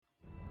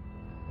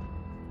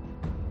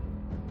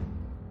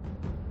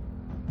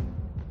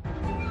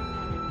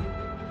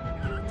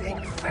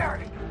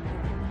Ferric!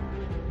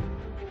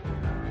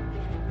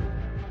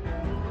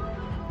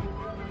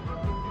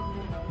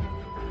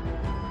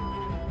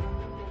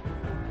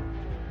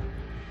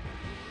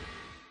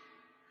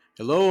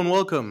 Hello and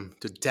welcome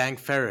to Dank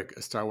Ferric,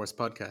 a Star Wars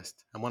podcast.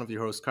 I'm one of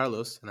your hosts,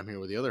 Carlos, and I'm here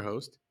with the other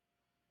host.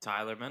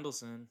 Tyler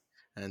Mendelson.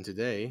 And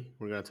today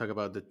we're going to talk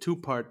about the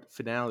two-part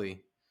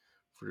finale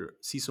for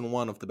season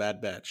 1 of The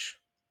Bad Batch.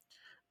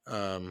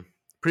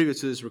 Previous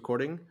to this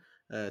recording,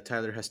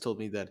 Tyler has told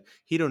me that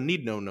he don't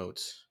need no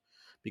notes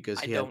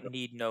because I he has, don't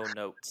need no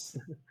notes.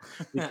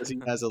 because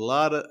he has a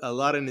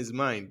lot in his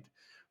mind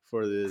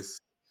for this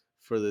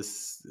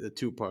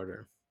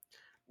two-parter.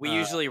 We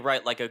usually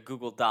write like a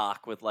Google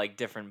Doc with like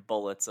different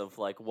bullets of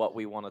like what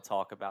we want to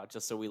talk about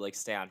just so we like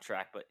stay on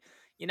track. But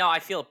I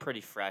feel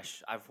pretty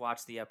fresh. I've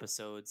watched the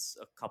episodes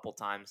a couple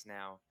times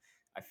now.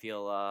 I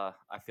feel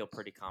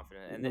pretty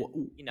confident.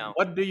 And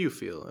What do you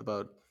feel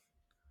about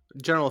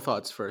general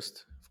thoughts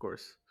first, of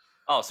course?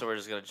 oh, so we're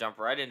just going to jump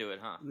right into it,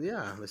 huh?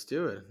 Yeah, let's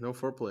do it. No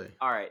foreplay.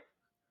 All right.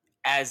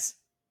 As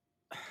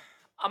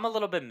I'm a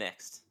little bit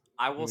mixed.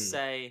 I will Mm.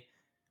 say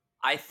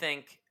I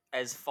think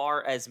as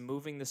far as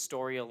moving the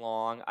story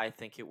along, I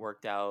think it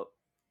worked out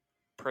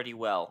pretty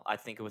well. I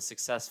think it was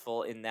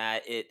successful in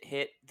that it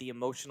hit the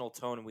emotional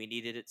tone we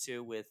needed it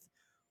to with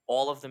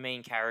all of the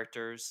main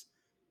characters.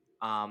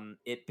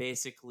 It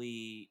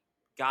basically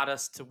got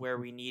us to where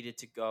we needed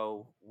to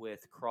go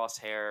with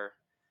Crosshair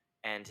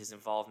and his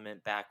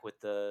involvement back with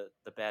the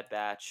Bad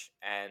Batch,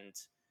 and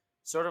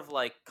sort of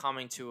like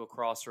coming to a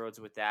crossroads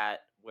with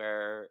that,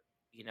 where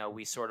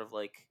we sort of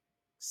like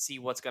see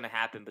what's going to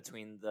happen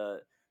between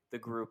the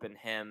group and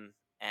him.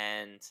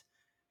 And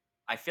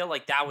I feel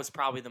like that was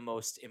probably the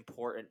most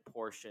important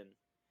portion.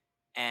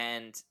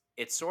 And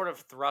it sort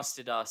of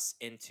thrusted us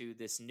into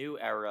this new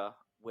era,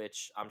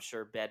 which I'm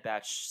sure Bad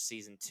Batch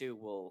season 2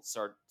 will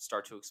start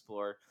to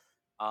explore.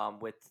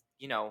 With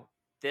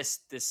this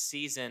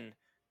season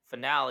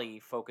finale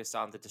focused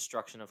on the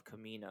destruction of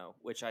Kamino,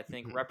 which I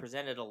think Mhm.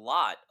 represented a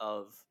lot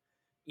of,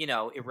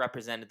 it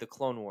represented the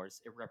Clone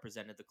Wars, it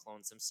represented the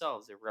clones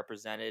themselves, it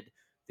represented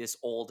this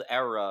old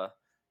era,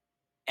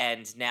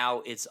 and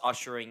now it's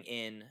ushering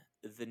in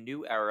the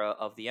new era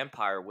of the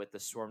Empire with the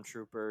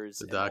stormtroopers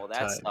The and all dark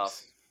that stuff.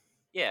 times,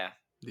 Yeah,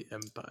 the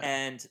Empire.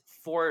 and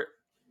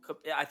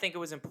I think it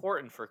was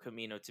important for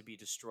Camino to be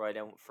destroyed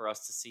and for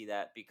us to see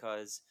that,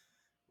 because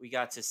we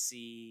got to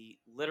see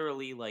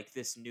literally like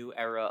this new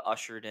era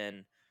ushered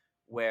in,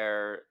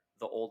 where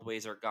the old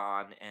ways are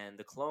gone, and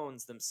the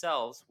clones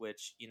themselves,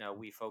 which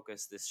we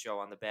focus this show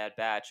on the Bad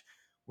Batch,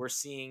 we're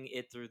seeing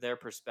it through their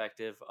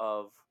perspective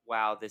of,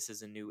 wow, this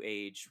is a new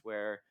age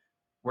where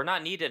we're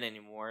not needed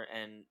anymore,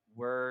 and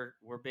we're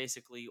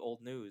basically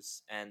old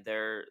news, and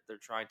they're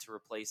trying to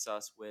replace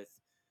us with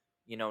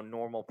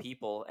normal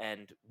people,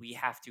 and we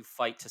have to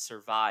fight to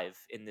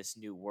survive in this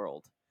new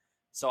world.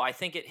 So I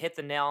think it hit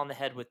the nail on the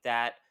head with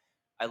that.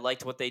 I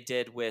liked what they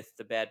did with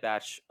the Bad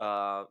Batch,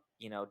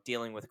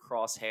 dealing with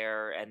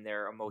Crosshair and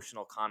their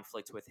emotional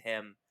conflict with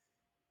him.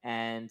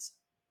 And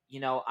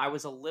I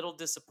was a little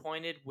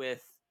disappointed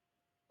with,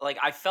 like,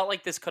 I felt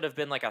like this could have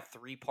been like a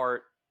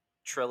 3-part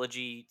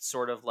trilogy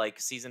sort of like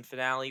season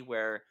finale,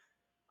 where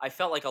I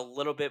felt like a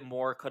little bit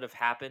more could have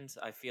happened.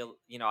 I feel,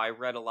 I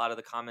read a lot of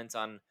the comments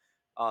on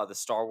the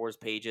Star Wars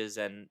pages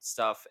and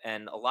stuff,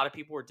 and a lot of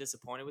people were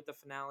disappointed with the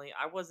finale.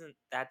 I wasn't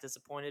that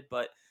disappointed,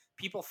 but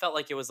people felt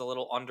like it was a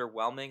little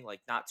underwhelming,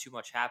 like not too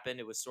much happened.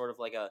 It was sort of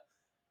like a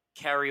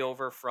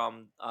carryover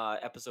from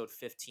episode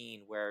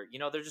 15, where,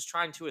 they're just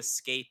trying to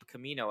escape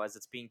Camino as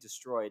it's being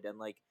destroyed. And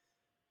like,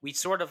 we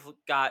sort of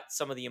got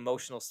some of the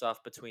emotional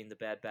stuff between the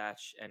Bad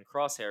Batch and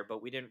Crosshair, but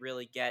we didn't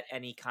really get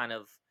any kind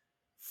of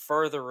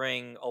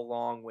furthering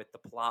along with the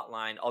plot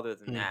line other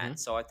than Hmm. that.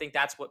 So I think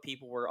that's what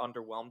people were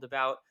underwhelmed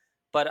about.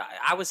 But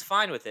I was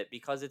fine with it,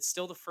 because it's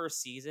still the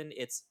first season.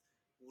 It's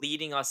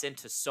leading us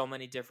into so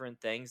many different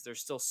things.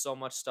 There's still so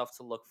much stuff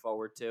to look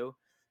forward to.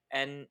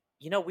 And,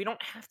 we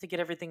don't have to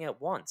get everything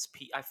at once.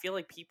 I feel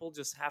like people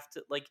just have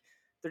to, like,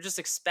 they're just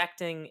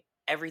expecting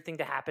everything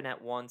to happen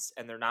at once,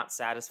 and they're not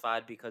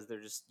satisfied because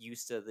they're just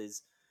used to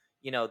these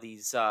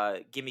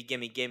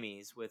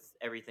gimmies with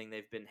everything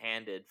they've been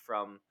handed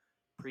from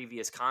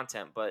previous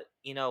content. But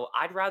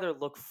I'd rather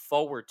look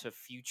forward to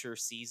future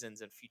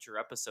seasons and future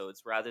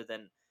episodes rather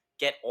than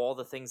get all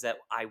the things that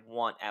I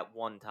want at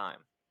one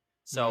time.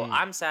 So Mm.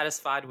 I'm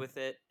satisfied with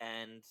it,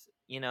 and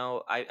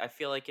I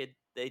feel like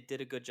they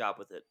did a good job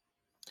with it.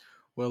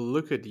 Well,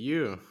 look at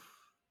you.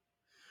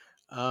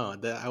 Oh,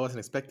 I wasn't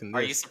expecting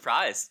Are you this.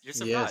 surprised? You're Yes,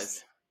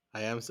 surprised.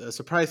 I am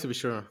surprised to be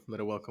sure, but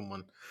a welcome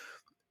one.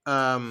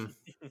 Um,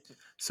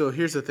 so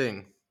here's the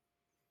thing.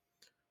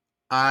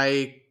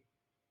 I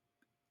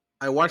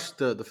I watched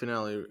the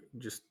finale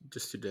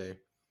just today,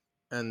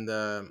 and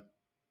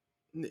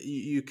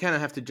you kind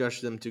of have to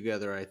judge them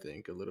together. I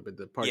think a little bit,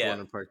 the part Yeah. one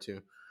and part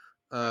two.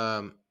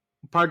 Um,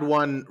 Part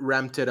one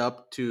ramped it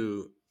up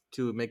to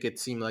make it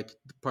seem like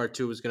part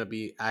two was going to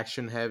be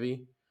action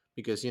heavy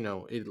because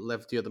it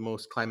left you at the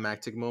most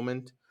climactic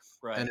moment,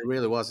 and Right. it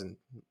really wasn't.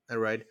 All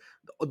right,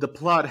 the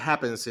plot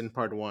happens in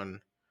part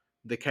one,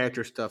 the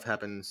character stuff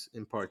happens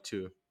in part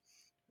two,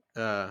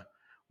 uh,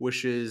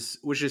 which is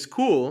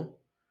cool.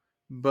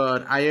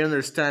 But I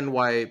understand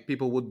why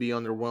people would be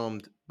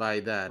underwhelmed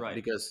by that Right.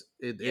 because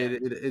it, Yeah.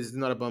 it, it is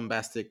not a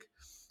bombastic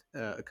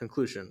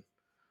conclusion.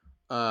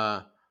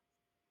 Uh,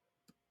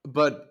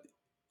 but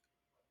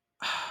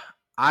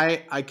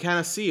I kind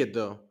of see it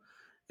though.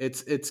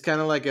 It's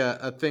kind of like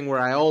a thing where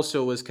I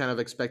also was kind of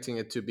expecting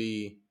it to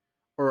be,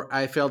 or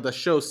I felt the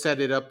show set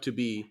it up to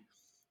be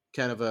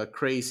kind of a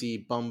crazy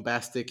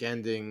bombastic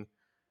ending,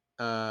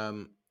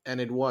 and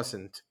it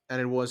wasn't, and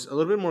it was a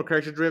little bit more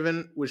character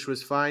driven, which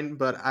was fine.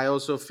 But I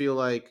also feel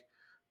like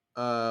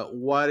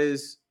what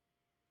is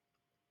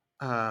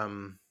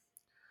um,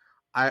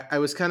 I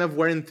was kind of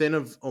wearing thin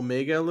of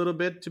Omega a little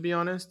bit, to be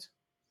honest.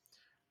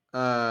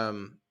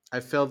 I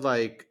felt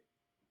like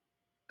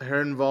her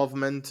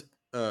involvement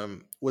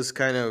was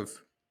kind of.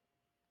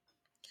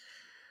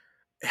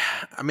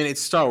 I mean,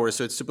 it's Star Wars,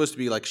 so it's supposed to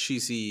be like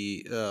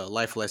cheesy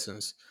life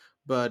lessons,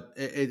 but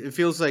it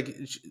feels like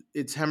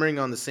it's hammering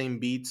on the same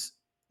beats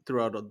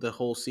throughout the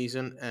whole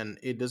season, and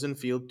it doesn't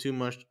feel too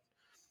much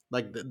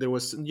like there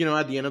was,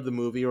 at the end of the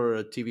movie or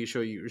a TV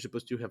show, you're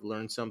supposed to have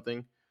learned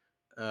something,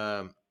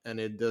 and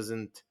it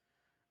doesn't.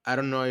 I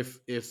don't know if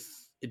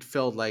it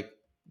felt like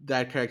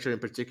that character in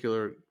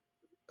particular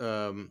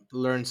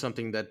learned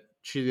something that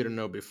she didn't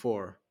know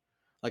before.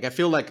 Like I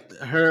feel like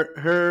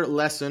her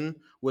lesson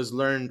was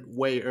learned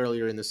way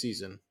earlier in the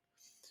season,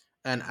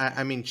 and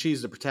I mean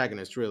she's the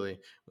protagonist really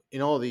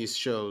in all these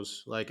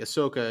shows. Like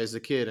Ahsoka is the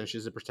kid and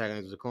she's the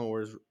protagonist of the Clone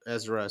Wars.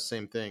 Ezra,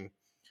 same thing.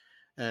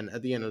 And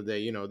at the end of the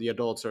day, the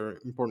adults are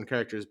important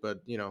characters,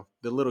 but the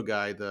little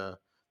guy, the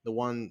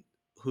one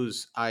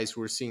whose eyes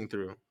we're seeing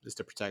through, is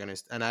the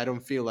protagonist. And I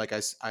don't feel like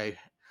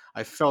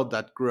I felt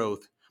that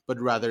growth, but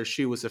rather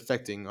she was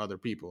affecting other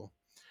people.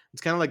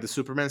 It's kind of like the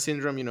Superman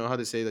syndrome. You know how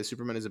they say that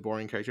Superman is a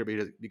boring character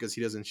because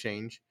he doesn't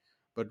change,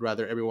 but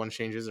rather everyone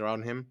changes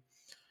around him.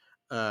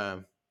 Uh,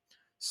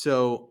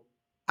 so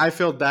I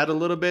felt that a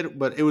little bit,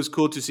 but it was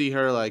cool to see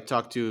her like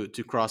talk to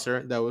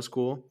Crosser. That was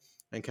cool,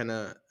 and kind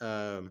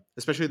of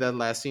especially that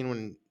last scene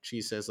when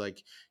she says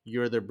like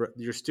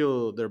you're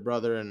still their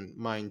brother and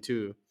mine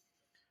too.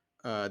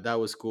 That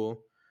was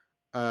cool.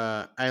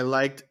 I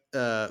liked.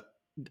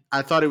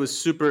 I thought it was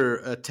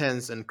super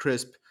tense and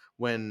crisp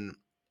when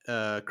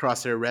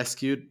Crosshair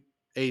rescued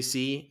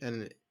AC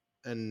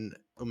and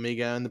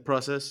Omega in the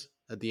process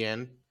at the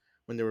end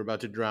when they were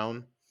about to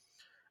drown.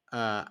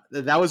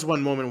 That was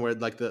one moment where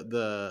like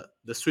the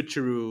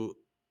switcheroo,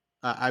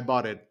 I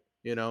bought it.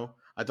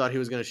 I thought he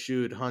was gonna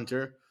shoot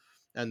Hunter,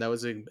 and that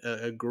was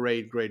a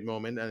great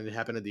moment, and it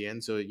happened at the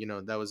end. So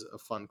that was a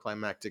fun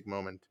climactic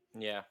moment.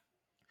 Yeah.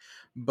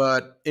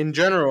 But in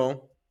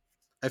general,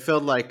 I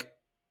felt like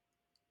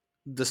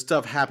the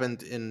stuff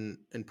happened in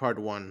part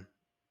one.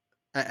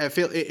 I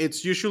feel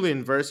it's usually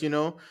inverse,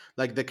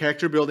 like the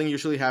character building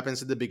usually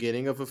happens at the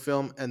beginning of a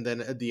film, and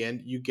then at the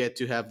end you get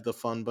to have the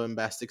fun,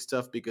 bombastic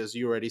stuff because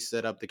you already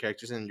set up the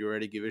characters and you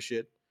already give a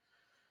shit.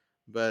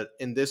 But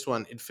in this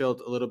one, it felt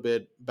a little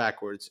bit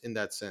backwards in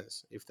that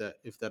sense, if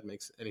that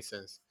makes any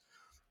sense.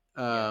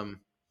 Yeah.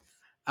 Um,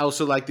 I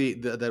also like the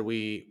that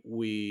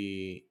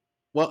we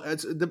well,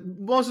 it's the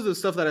most of the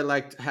stuff that I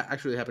liked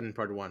actually happened in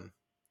part one.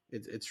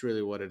 It's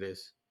really what it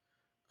is.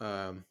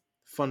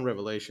 Fun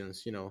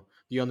revelations.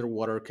 The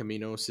underwater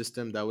Camino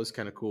system that was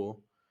kind of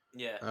cool.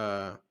 Yeah.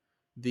 Uh,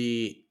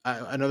 the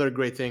another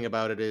great thing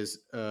about it is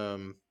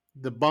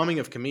the bombing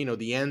of Camino,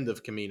 the end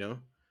of Camino.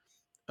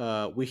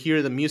 We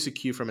hear the music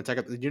cue from Attack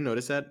of. Did you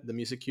notice that the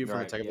music cue from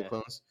Right. Attack of the Yeah.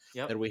 Clones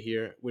Yep. that we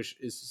hear, which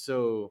is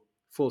so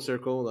full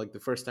circle. Like the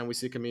first time we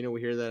see Camino,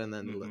 we hear that, and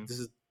then Mm-hmm. this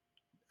is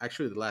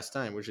actually the last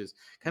time, which is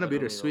kind of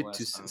Literally the bittersweet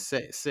to last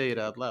time. say it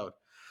out loud.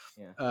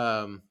 Yeah.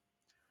 Um,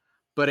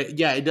 but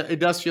it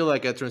does feel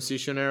like a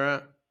transition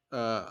era,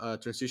 a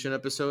transition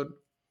episode.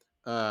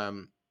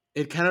 Um,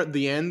 it kind of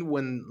the end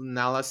when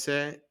Nala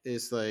Se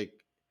is like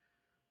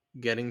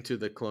getting to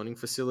the cloning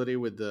facility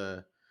with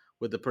the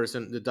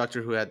person, the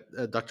doctor who had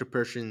Dr.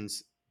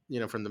 Pershing's,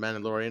 from the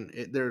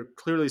Mandalorian. They're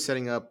clearly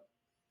setting up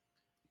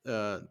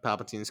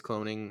Palpatine's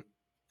cloning,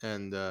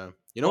 and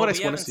you know Well, what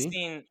I want to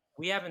see?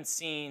 we haven't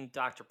seen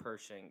Dr.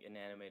 Pershing in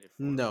animated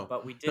form, No,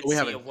 but we no, did we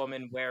see a haven't.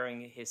 woman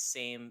wearing his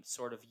same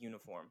sort of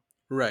uniform.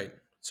 Right.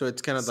 So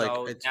it's kind of like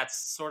So it's that's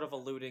sort of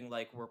alluding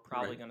like we're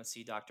probably right. going to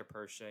see Dr.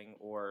 Pershing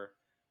or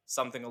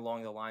something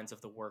along the lines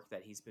of the work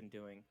that he's been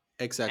doing.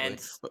 Exactly.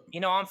 And But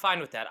I'm fine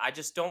with that. I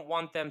just don't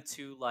want them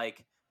to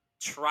like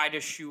try to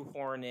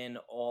shoehorn in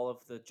all of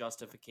the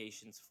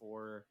justifications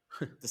for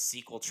the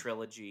sequel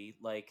trilogy.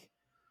 Like,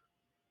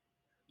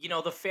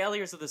 the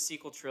failures of the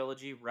sequel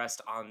trilogy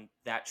rest on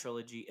that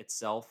trilogy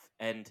itself.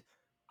 And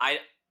I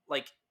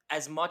like,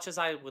 as much as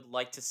I would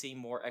like to see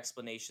more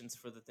explanations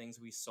for the things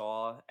we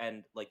saw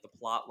and like the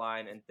plot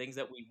line and things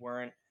that we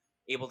weren't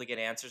able to get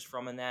answers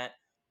from in that,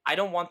 I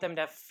don't want them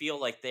to feel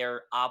like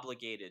they're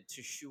obligated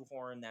to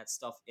shoehorn that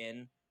stuff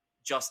in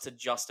just to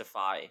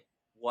justify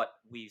what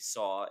we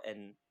saw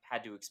and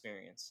had to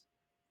experience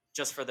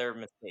just for their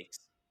mistakes.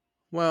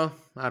 Well,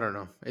 I don't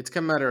know. It's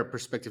kind of matter of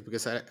perspective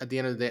because at the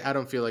end of the day, I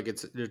don't feel like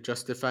it's a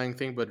justifying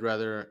thing, but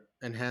rather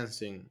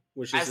enhancing,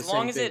 which is As the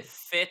long same as it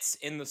thing. fits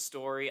in the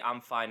story,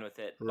 I'm fine with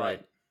it. But,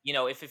 Right.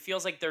 if it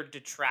feels like they're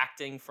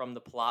detracting from the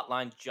plot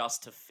line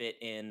just to fit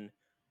in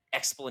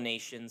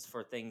explanations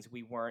for things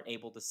we weren't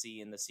able to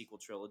see in the sequel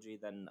trilogy,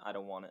 then I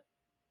don't want it.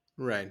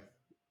 Right.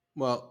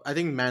 Well, I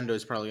think Mando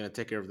is probably going to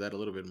take care of that a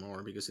little bit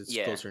more because it's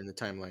Yeah, closer in the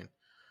timeline.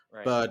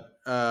 right. But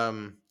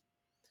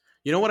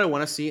you know what I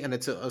want to see, and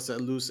it's a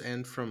loose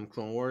end from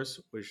Clone Wars,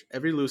 which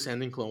every loose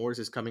end in Clone Wars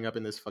is coming up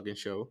in this fucking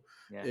show.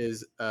 Yeah.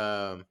 Is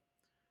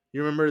you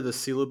remember the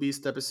Silo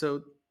Beast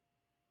episode?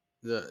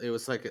 It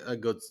was like a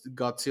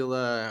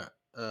Godzilla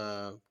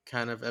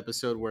kind of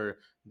episode where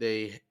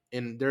they're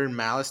in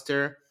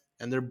Malastare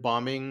and they're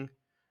bombing.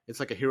 It's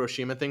like a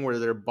Hiroshima thing where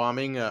they're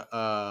bombing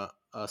a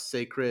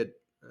sacred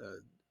uh,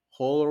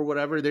 hole or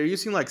whatever. They're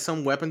using like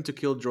some weapon to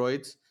kill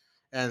droids,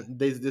 and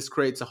this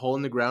creates a hole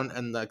in the ground,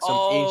 and like some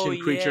Oh,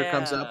 ancient creature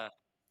comes up.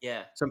 yeah.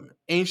 Yeah, Some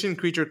ancient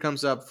creature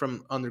comes up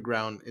from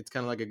underground. It's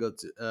kind of like a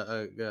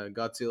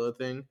Godzilla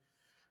thing,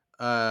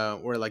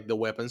 where like the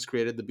weapons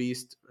created the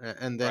beast,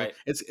 and then right.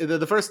 it's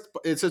the first.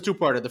 It's a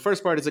two-parter. The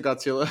first part is a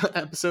Godzilla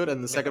episode,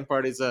 and the Yeah, second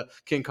part is a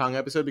King Kong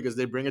episode because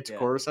they bring it to yeah.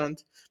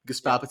 Coruscant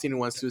because Yep. Palpatine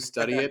wants to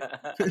study it,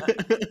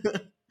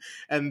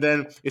 and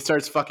then it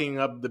starts fucking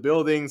up the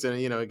buildings, and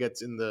it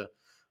gets in the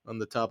on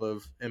the top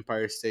of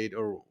Empire State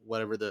or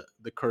whatever the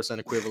Coruscant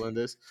equivalent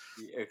is,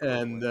 The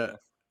and equivalent, yeah.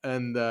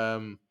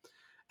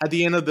 at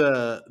the end of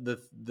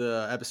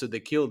the episode they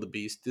kill the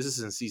beast. This is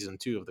in season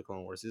 2 of the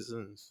Clone Wars. This is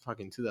in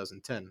fucking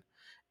 2010,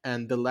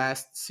 and the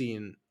last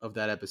scene of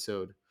that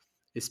episode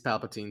is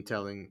Palpatine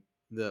telling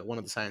the one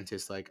of the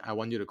scientists like, "I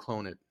want you to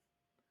clone it,"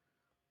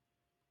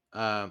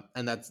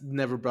 and that's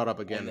never brought up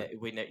And again.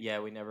 we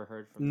never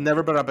heard from him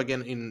Never brought again.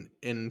 up again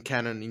in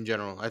canon in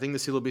general. I think the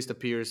Silo Beast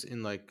appears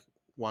in like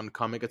one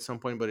comic at some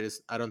point, but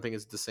I don't think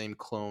it's the same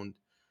cloned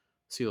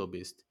Silo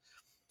Beast.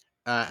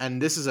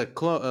 And this is a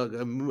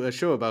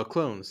show about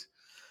clones.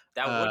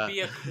 That would Uh,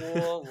 be a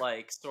cool,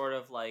 like, sort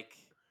of like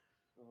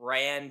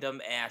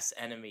random ass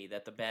enemy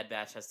that the Bad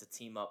Batch has to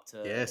team up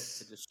to yes.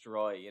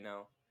 destroy, you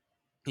know?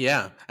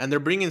 Yeah, and they're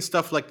bringing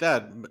stuff like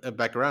that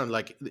back around,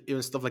 like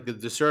even stuff like the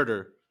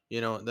deserter.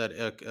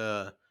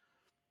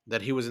 That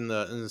he was in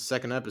the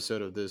second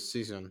episode of this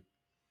season.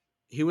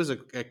 He was a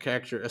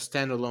character, a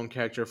standalone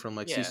character from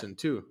like Yeah, season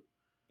 2,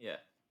 yeah.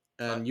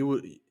 and Cut. you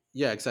would,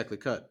 yeah, exactly,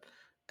 cut,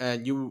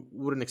 and you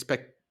wouldn't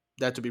expect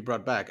that to be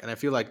brought back. And I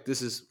feel like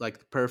this is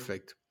like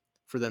perfect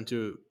for them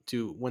to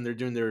when they're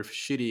doing their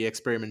shitty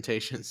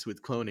experimentations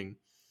with cloning,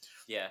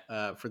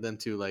 Yeah. for them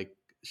to like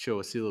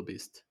show a Silo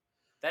Beast.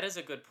 That is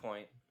a good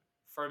point.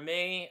 For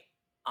me,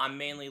 I'm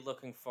mainly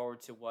looking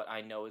forward to what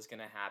I know is going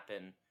to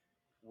happen,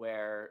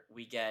 where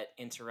we get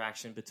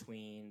interaction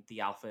between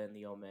the Alpha and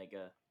the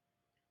Omega,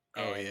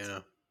 Oh and yeah,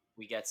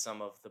 we get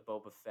some of the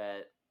Boba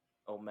Fett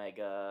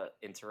Omega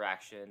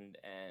interaction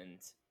and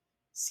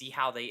see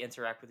how they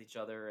interact with each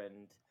other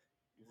and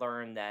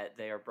learn that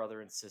they are brother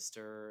and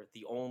sister,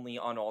 the only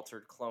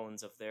unaltered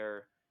clones of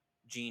their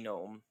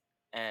genome.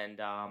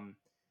 And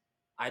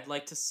I'd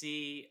like to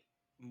see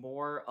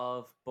more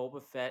of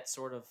Boba Fett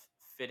sort of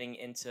fitting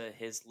into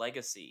his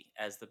legacy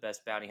as the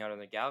best bounty hunter in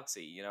the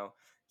galaxy.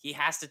 He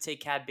has to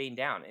take Cad Bane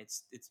down.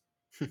 It's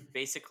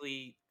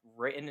basically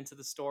written into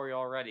the story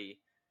already.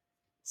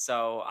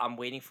 So I'm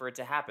waiting for it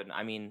to happen.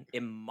 I mean,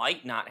 it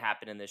might not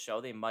happen in this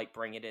show. They might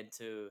bring it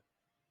into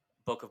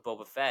Book of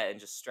Boba Fett and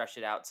just stretch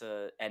it out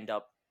to end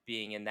up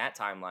being in that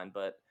timeline.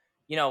 But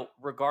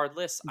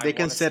regardless, I they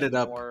can want to set see it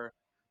up. more.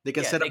 They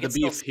can Yeah, set they up the can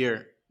still beef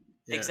here.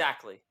 Yeah.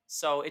 exactly.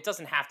 So it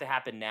doesn't have to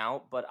happen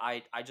now, but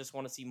I just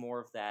want to see more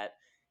of that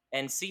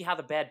and see how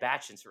the Bad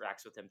Batch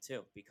interacts with him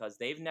too, because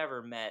they've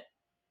never met.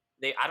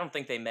 I don't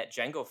think they met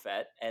Jango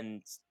Fett,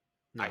 and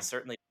I No.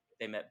 certainly don't think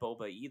they met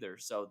Boba either.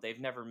 So they've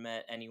never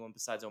met anyone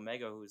besides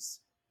Omega, who's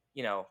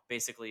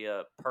basically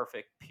a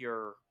perfect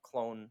pure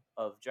clone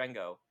of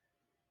Jango.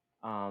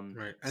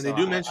 Right. And they So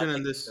do I'd mention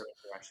like to see their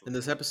interaction in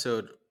with this him.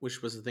 episode,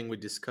 which was the thing we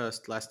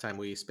discussed last time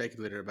we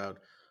speculated about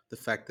the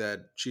fact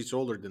that she's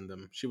older than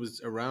them. She was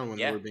around when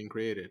they Yeah. were being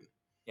created.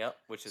 Yep.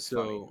 Which is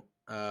funny.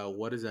 So,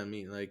 what does that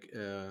mean? Like,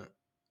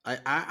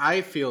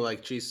 I feel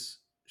like she's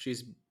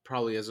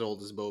probably as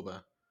old as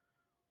Boba.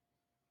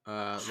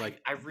 I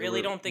Like I they really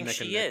were don't think neck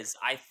and she neck, is.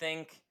 I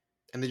think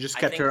and they just I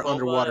kept think her Boba.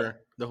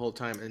 underwater the whole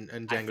time, and I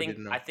Django think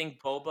didn't I know.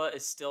 think Boba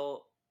is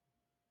still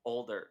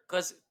older.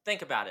 Cause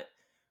think about it.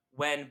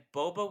 When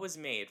Boba was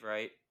made,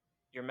 right?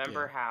 You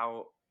remember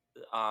Yeah.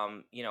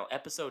 how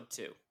episode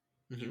 2.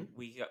 Hmm.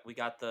 We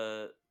got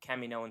the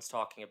Kaminoans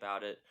talking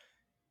about it,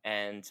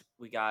 and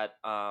we got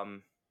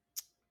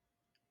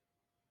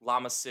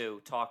Lama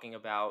Su talking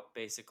about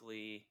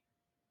basically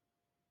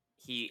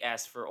he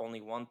asked for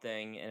only one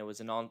thing, and it was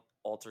an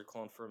altered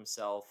clone for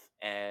himself.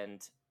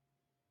 And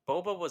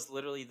Boba was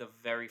literally the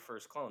very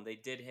first clone. They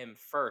did him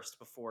first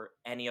before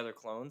any other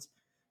clones.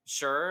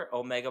 Sure,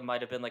 Omega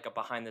might have been like a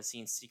behind the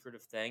scenes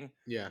secretive thing,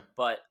 Yeah.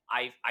 but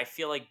I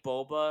feel like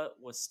Boba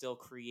was still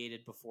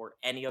created before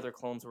any other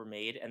clones were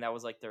made, and that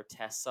was like their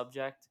test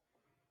subject.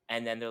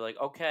 And then they're like,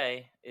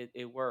 okay,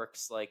 it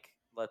works. Like,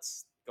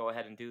 let's go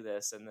ahead and do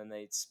this. And then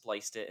they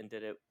spliced it and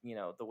did it,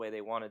 the way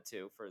they wanted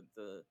to for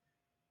the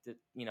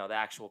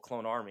actual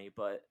clone army.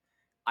 But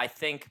I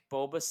think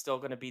Boba's still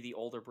going to be the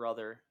older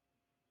brother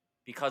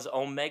because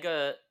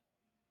Omega,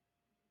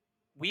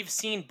 we've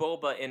seen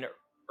Boba in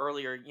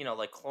earlier,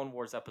 like Clone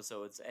Wars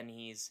episodes, and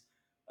he's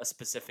a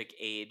specific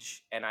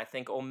age. And I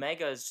think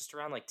Omega is just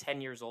around like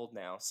 10 years old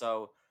now.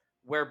 So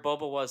where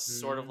Boba was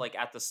sort of Mm. like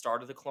at the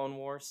start of the Clone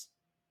Wars,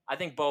 I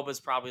think Boba's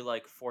probably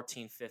like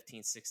 14,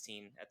 15,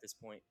 16 at this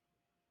point.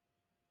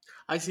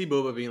 I see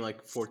Boba being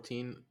like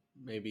 14,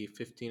 maybe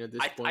 15 at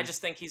this I point.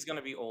 just think he's going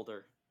to be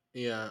older.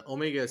 Yeah,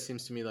 Omega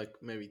seems to me like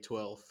maybe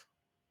 12.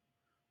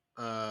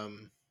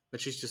 But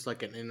she's just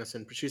like an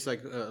innocent. She's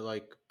like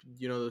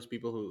those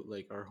people who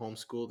like are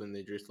homeschooled and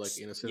they're just like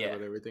innocent Yeah.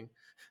 about everything.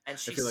 And I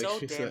she's feel like so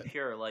she's damn a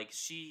pure. Like,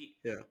 she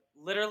yeah,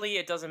 literally,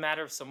 it doesn't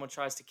matter if someone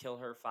tries to kill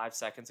her 5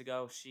 seconds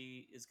ago,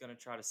 she is going to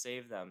try to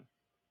save them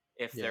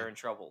if yeah, they're in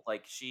trouble.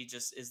 Like, she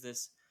just is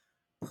this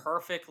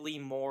perfectly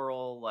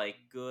moral, like,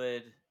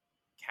 good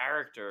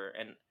character.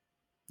 And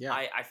yeah.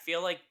 I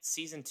feel like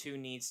season two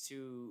needs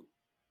to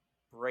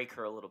break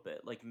her a little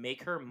bit, like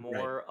make her Right.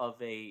 more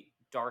of a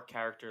dark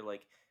character.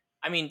 Like,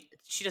 I mean,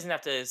 she doesn't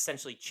have to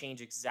essentially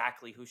change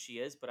exactly who she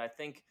is, but I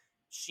think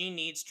she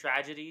needs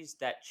tragedies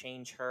that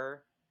change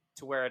her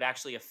to where it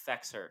actually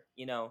affects her.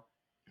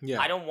 Yeah.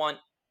 I don't want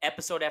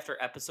episode after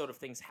episode of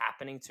things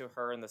happening to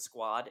her and the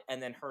squad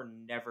and then her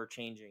never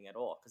changing at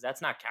all because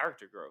that's not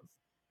character growth.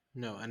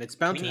 No, and it's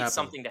bound We to need happen.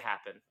 something to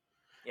happen.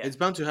 Yeah. It's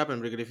bound to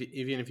happen because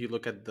even if you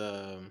look at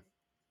the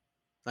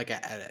like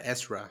at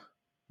Ezra,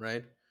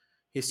 right?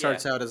 He Yeah.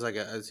 starts out as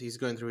as he's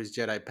going through his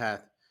Jedi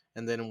path,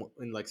 and then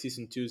in like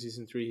season 2,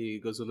 season 3, he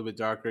goes a little bit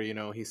darker.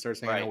 He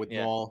starts hanging out Right. with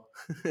Yeah. Maul,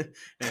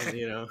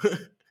 and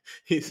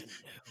he's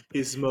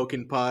he's Kenobi.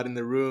 smoking pot in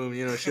the room,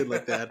 shit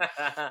like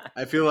that.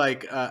 I feel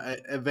like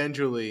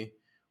eventually,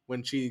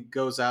 when she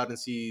goes out and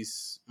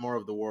sees more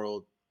of the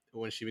world,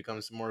 when she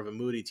becomes more of a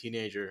moody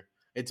teenager,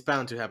 it's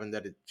bound to happen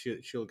that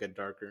she'll get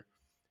darker,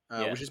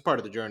 Yeah. which is part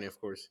of the journey, of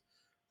course.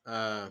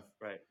 Uh,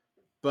 Right.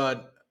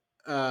 but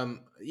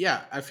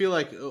yeah, I feel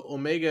like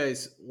Omega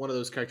is one of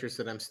those characters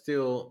that I'm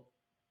still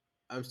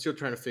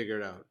trying to figure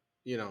it out.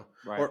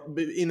 Right. Or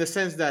in the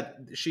sense that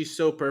she's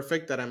so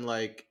perfect that I'm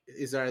like,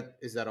 is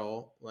that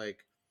all?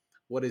 Like,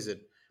 what is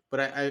it? But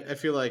I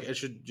feel like I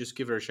should just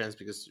give her a chance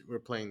because we're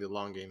playing the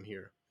long game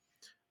here.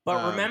 But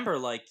Um, remember,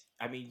 like,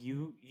 I mean,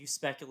 you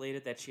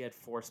speculated that she had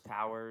force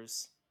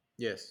powers.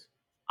 yes,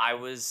 I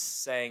was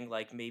saying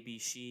like maybe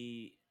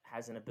she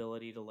has an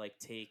ability to like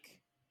take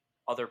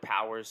other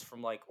powers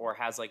from like or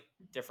has like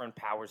different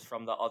powers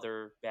from the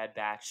other Bad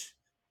Batch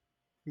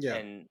yeah.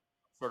 and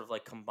sort of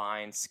like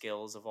combine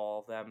skills of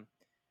all of them.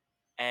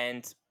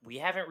 And we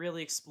haven't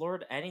really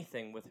explored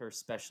anything with her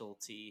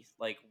specialty,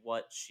 like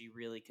what she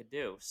really could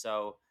do.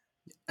 So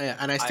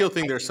And I I still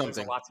think there's think there's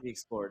a something. lot to be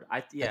explored. I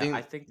I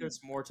think think there's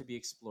more to be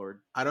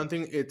explored. I don't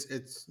think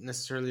it's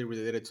necessarily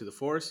related to the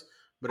Force,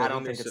 but I I think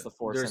don't think there's it's the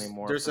Force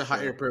anymore there's for a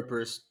higher sure.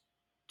 purpose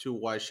to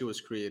why she was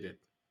created,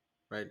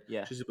 right?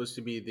 Yeah. She's supposed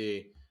to be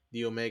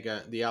the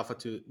Omega, the Alpha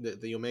to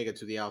the Omega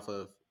to the Alpha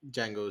of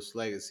Django's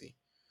legacy.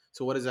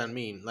 So what does that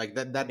mean? Like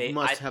that May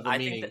must have a I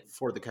think meaning that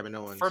for the for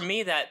Kaminoans,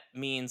 me that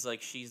means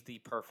like she's the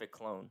perfect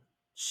clone.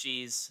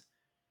 She's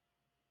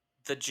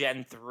the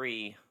Gen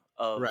 3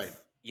 right?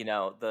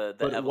 of, the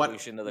But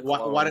evolution of the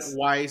clones.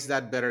 why is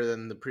that better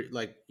than the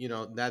like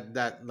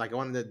that like I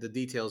wanted the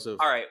details of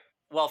All right.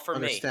 Well, for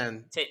me,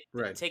 understand,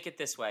 right? take it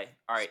this way.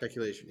 All right.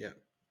 Speculation,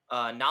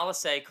 yeah. Nala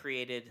Se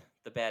created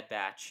the Bad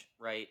Batch,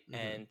 right? Hmm.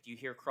 And you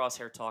hear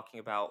Crosshair talking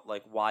about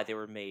like why they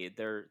were made.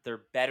 They're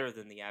better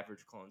than the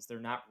average clones. They're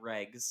not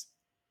regs,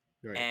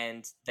 Right.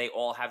 and they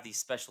all have these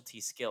specialty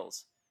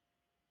skills.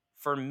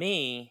 For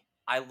me,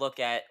 I look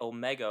at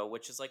Omega,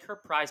 which is like her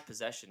prized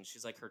possession.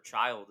 She's like her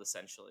child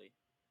essentially.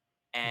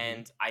 Hmm.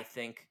 And I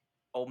think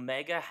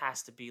Omega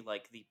has to be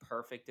like the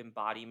perfect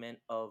embodiment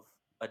of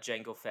a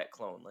Jango Fett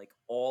clone. Like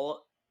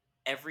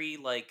every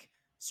like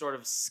sort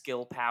of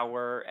skill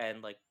power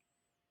and like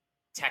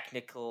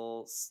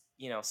technical,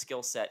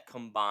 skill set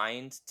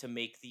combined to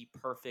make the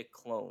perfect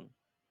clone.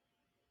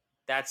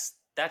 That's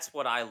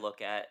what I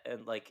look at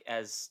and like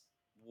as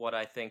what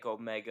I think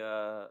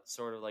Omega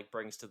sort of like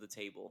brings to the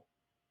table.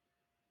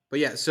 But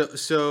yeah,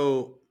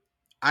 so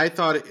I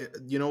thought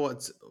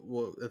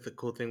what the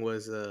cool thing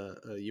was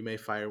you may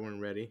fire when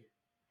ready.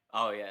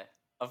 Oh yeah,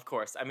 of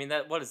course. I mean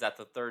that. What is that?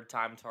 The third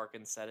time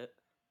Tarkin said it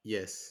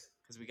Yes,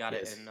 because we got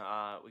it in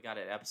yes,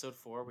 episode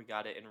 4, we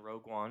got it in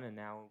Rogue One, and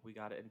now we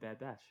got it in Bad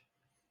Batch.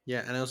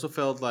 yeah, and I also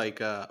felt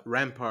like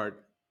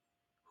Rampart,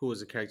 who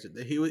was a character,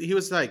 he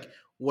was like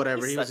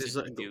whatever. He's He was such a just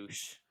like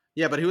douche.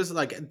 yeah, but he was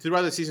like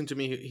throughout the season to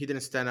me he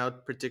didn't stand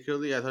out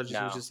particularly. I thought he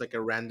was No. just like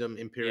a random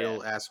Yeah.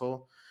 imperial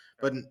asshole.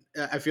 But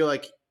I feel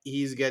like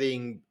he's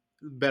getting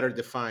better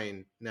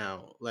defined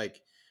now.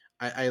 Like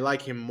I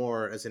like him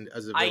more as a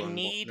I villain more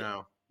need,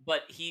 now.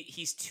 but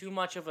he's too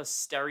much of a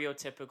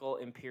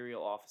stereotypical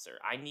imperial officer.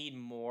 I need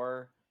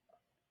more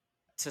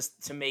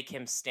to make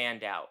him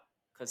stand out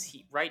because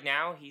he right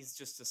now he's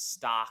just a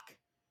stock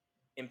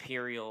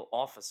imperial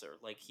officer.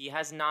 Like he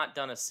has not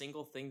done a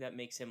single thing that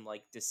makes him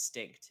like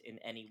distinct in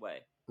any way.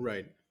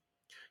 Right.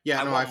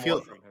 Yeah. I No, I want more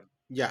feel. from him.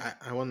 Yeah,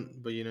 I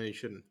want, but you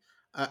shouldn't.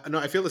 No,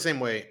 I feel the same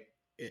way.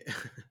 I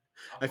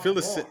I feel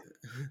want the sa-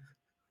 more.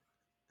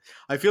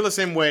 I feel the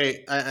same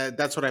way.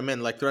 That's what I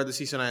meant. Like throughout the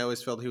season, I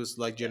always felt he was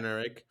like Yeah,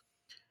 generic,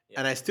 yeah.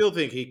 and I still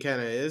think he kind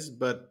of is.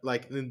 But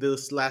like in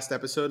this last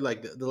episode,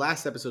 like the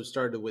last episode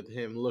started with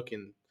him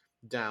looking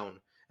down,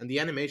 and the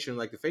animation,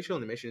 like the facial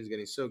animation, is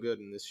getting so good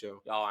in this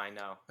show. Oh, I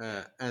know.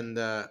 Yeah. And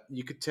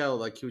you could tell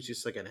like he was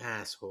just like an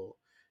asshole,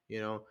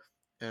 you know.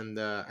 And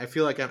I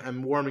feel like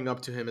I'm warming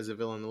up to him as a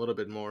villain a little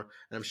bit more,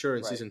 and I'm sure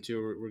in Right. season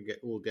 2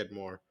 we'll get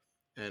more,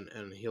 and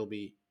he'll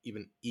be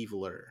even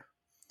eviler,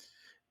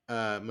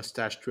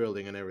 mustache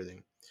twirling and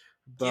everything.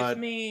 But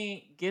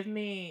Give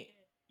me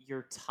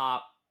your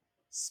top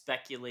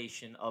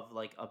speculation of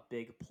like a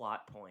big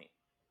plot point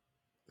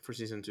for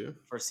season 2,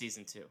 for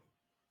season 2.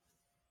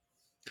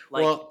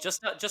 Like well,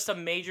 just a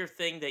major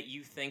thing that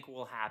you think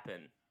will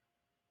happen.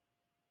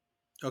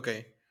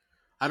 okay,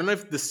 I don't know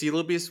if the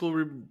Seal Beast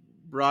will be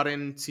brought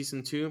in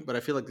season 2, but I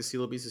feel like the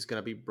Seal Beast is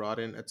gonna be brought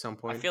in at some I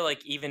point. feel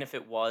like even if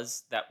it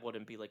was, that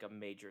wouldn't be like a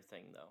major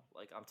thing though.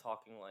 Like I'm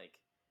talking like,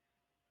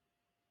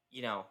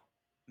 you know,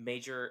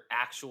 major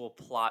actual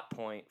plot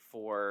point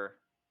for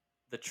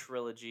the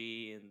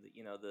trilogy and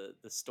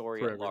the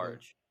story For at everything,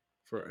 large.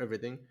 Yeah. for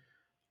everything.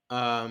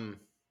 um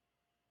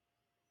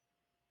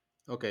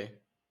okay,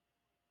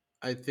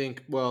 I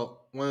think,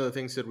 well, one of the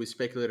things that we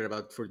speculated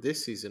about for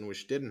this season,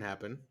 which didn't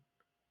happen,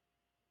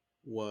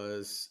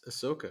 was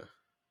Ahsoka,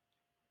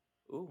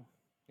 Ooh.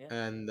 Yeah.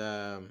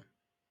 and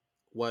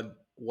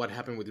what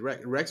happened with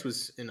Rex. Rex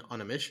was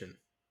on a mission,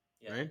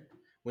 Yeah. right?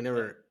 We Yep.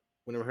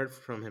 never heard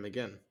from him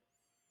again.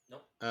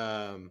 Nope.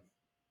 Um,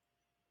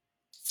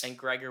 And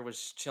Gregor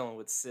was chilling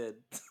with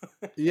Sid.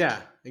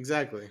 yeah,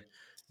 exactly.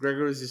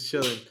 Gregor was just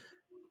chilling.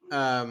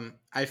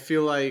 I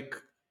feel like,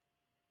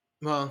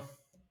 well,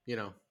 you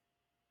know,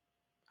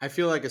 I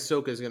feel like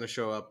Ahsoka is going to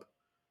show up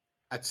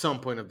at some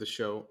point of the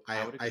show.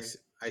 I would agree.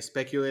 I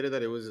speculated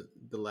that it was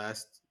the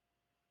last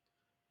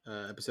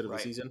episode of the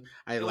Right. season.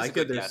 I It was a like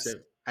that good guess.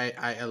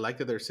 I like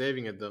that they're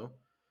saving it though,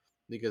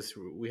 because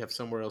we have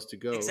somewhere else to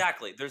go.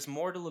 Exactly. There's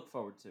more to look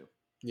forward to.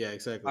 Yeah, All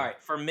exactly.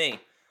 right, for me,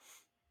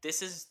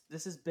 this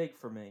is big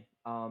for me.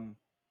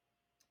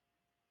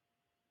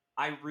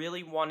 I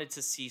really wanted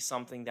to see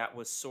something that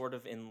was sort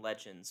of in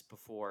Legends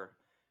before,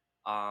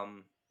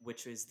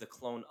 which is the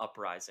Clone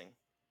Uprising.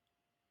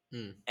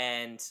 Mm,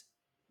 And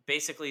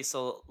basically,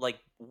 so like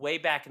way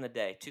back in the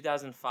day,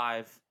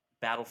 2005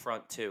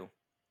 Battlefront 2,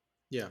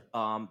 yeah,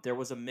 there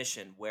was a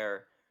mission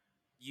where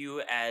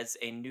you as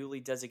a newly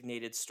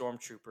designated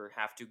stormtrooper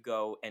have to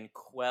go and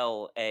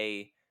quell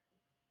a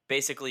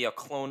basically a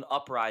clone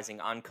uprising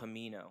on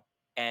Camino,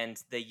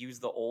 and they use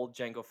the old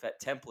Jango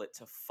Fett template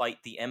to fight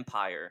the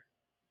Empire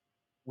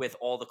with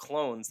all the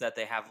clones that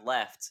they have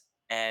left,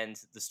 and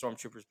the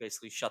stormtroopers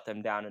basically shut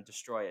them down and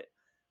destroy it.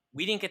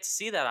 We didn't get to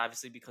see that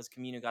obviously because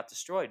Camino got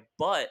destroyed,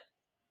 but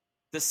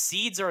the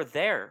seeds are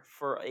there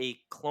for a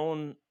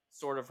clone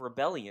sort of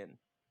rebellion.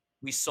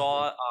 We hmm.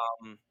 saw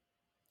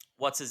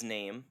what's his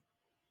name?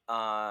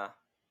 Uh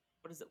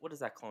what is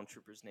that clone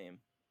trooper's name?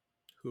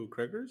 Who,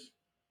 Craigers?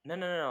 No,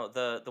 no, no,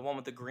 no. The one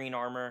with the green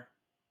armor.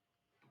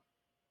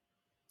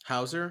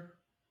 Hauser?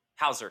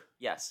 Hauser,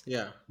 yes.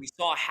 Yeah, We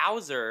saw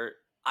Hauser.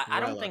 I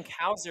don't Ryloth. think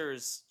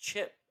Hauser's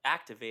chip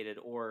activated,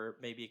 or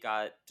maybe it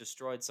got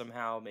destroyed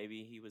somehow.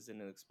 Maybe he was in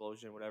an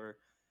explosion, whatever,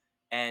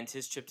 and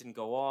his chip didn't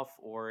go off,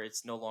 or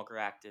it's no longer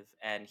active.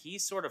 And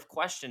he's sort of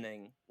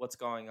questioning what's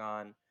going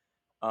on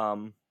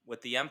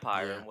with the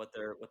Empire Yeah, and what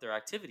their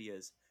activity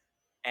is.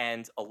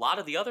 And a lot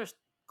of the other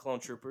clone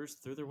troopers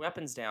threw their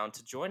weapons down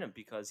to join him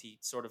because he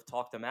sort of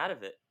talked them out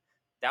of it.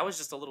 That was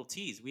just a little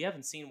tease. We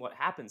haven't seen what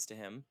happens to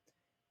him.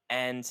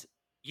 And,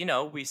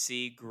 we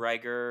see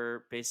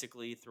Gregor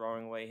basically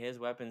throwing away his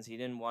weapons. He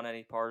didn't want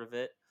any part of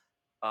it.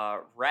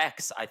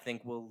 Rex, I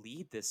think, will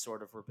lead this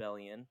sort of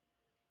rebellion.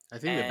 I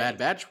think the Bad And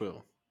Batch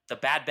will. the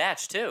Bad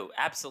Batch, too.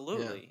 Yeah,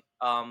 Absolutely.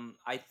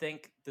 I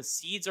think the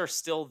seeds are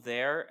still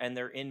there and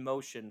they're in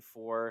motion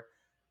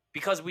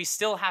because we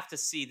still have to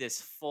see this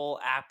full,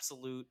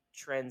 absolute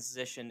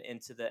transition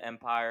into the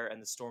Empire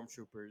and the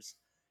Stormtroopers.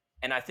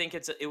 And I think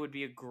it would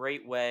be a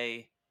great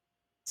way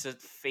to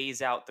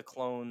phase out the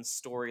clones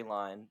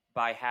storyline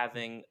by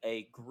having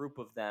a group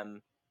of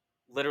them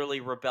literally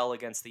rebel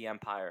against the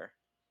Empire.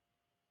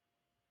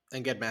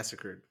 and get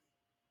massacred,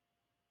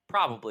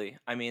 Probably.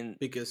 I mean,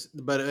 because,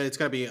 but it's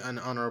gotta be an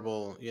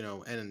honorable,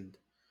 end.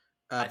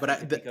 I But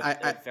think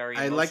it'd be very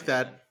I like emotional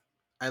then. that.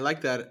 I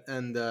like that,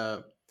 and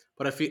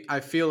but I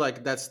feel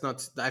like that's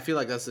not. I feel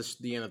like that's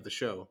the end of the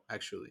show.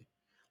 Actually,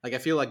 like I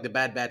feel like the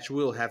Bad Batch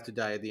will have to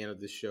die at the end of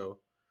this show,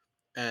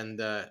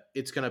 and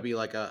it's gonna be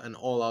like an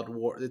all out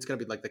war. It's gonna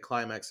be like the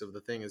climax of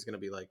the thing is gonna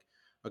be like,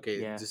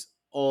 okay, Yeah. just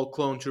all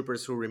clone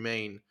troopers who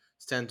remain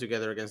stand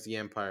together against the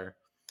Empire,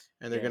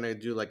 and they're Yeah. gonna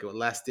do like a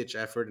last ditch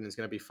effort, and it's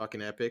gonna be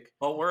fucking epic.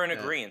 But we're in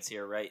Uh, agreement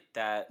here, right?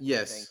 That we think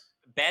yes,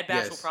 Bad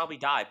Batch will yes, probably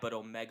die, but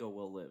Omega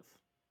will live.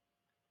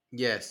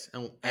 yes,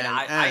 And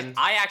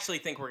I actually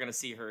think we're gonna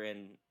see her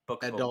in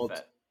Book of Boba adult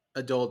Fett.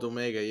 adult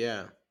Omega,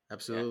 yeah, Yeah.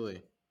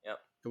 absolutely. Yep.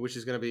 Which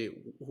is gonna be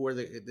who are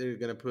they're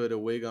gonna put a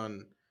wig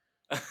on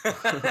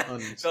on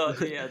They'll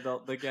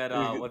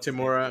get what's his name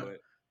to do Tamora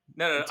it.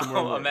 No, no, no.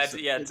 Tamora Oh,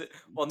 imagine, Morrison. yeah.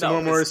 Well, no, Tamora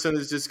because Morrison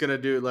is just gonna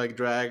do like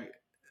drag.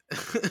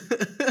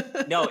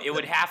 no, it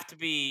would have to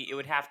be. It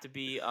would have to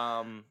be.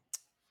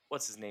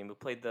 What's his name? Who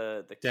played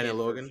the Daniel kid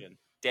Logan, version?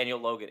 Daniel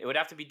Logan. It would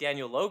have to be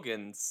Daniel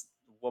Logan's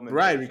woman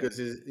right? version Because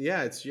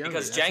yeah, it's younger.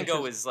 because I think she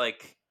Django was. is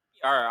like,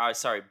 or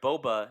sorry,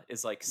 Boba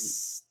is like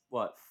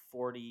what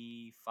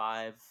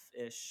 45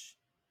 ish.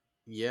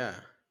 Yeah.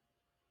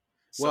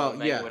 So Well,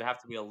 Omega yeah, would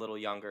have to be a little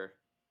younger,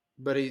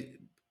 but he.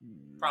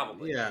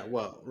 probably. Yeah.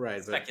 Well, right,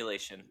 but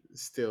Speculation.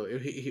 still,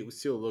 he would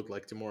still look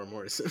like Tamora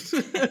Morrison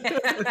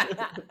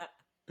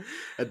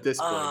at this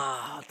point.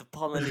 Ah, the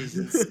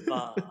Polynesian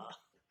spa.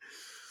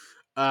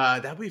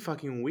 That'd be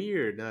fucking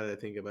weird. Now that I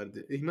think about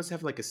it, he must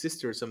have like a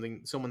sister or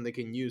something, someone they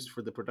can use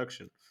for the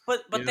production. You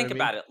But know what think I mean?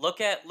 about it.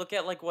 Look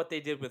at like what they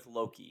did with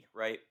Loki,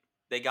 right?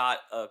 They got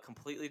a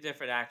completely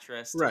different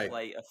actress to Right.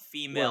 play a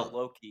female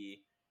Well,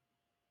 Loki.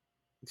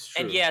 it's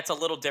And true. yeah, it's a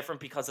little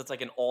different because it's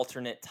like an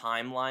alternate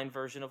timeline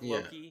version of Yeah.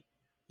 Loki.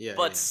 Yeah.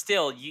 But Yeah.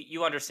 still,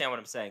 you understand what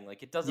I'm saying.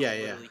 Like it doesn't Yeah.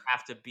 Yeah. literally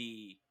have to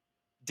be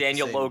The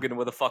Daniel same Logan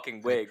with a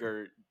fucking wig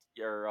actor.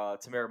 or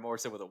Tamara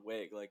Morrison with a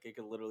wig. Like it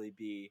could literally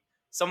be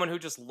someone who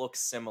just looks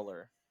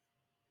similar.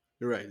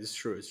 You're right. It's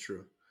true. It's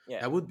true.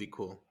 Yeah, That would be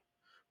cool. I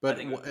But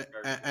think it would be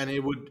very and cool.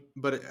 it would.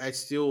 But I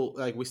still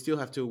like. We still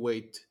have to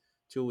wait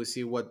till we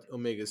see what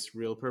Omega's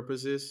real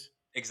purpose is,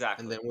 and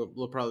Exactly. then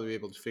we'll probably be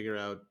able to figure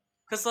out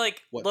Cause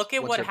like what's her place.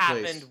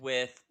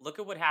 look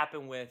at what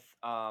happened with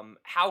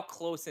how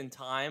close in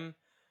time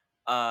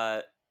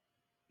uh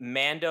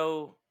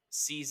Mando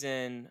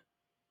season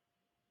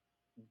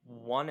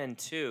 1 and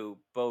 2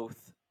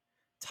 both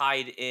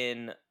tied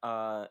in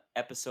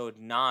episode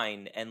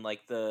 9 and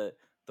like the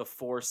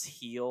force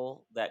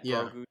heal that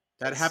Yeah, Grogu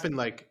that does happened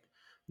like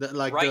the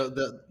like right,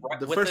 the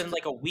within first.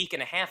 like a week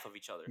and a half of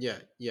each other. Yeah,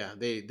 yeah.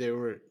 They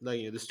were like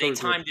the They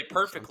stories were timed it on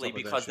perfectly top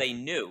of that because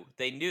shit.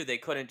 they knew they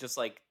couldn't just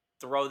like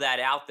throw that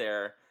out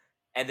there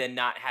and then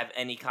not have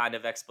any kind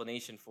of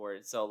explanation for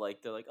it. So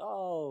like they're like,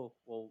 oh,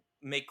 well,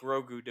 make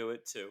Grogu do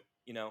it too,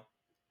 you know.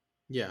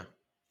 Yeah,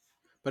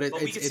 but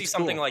But we could see it's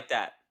something cool. like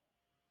that.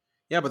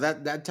 Yeah,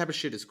 but that type of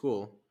shit is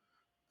cool.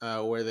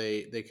 Where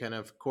they kind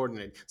of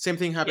coordinate. Same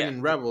thing happened Yeah,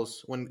 in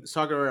Rebels when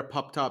Saga Error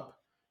popped up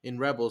in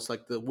Rebels,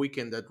 like the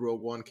weekend that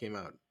Rogue One came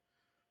out.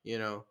 You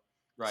know,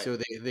 right. so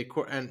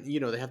and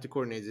they have to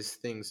coordinate these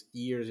things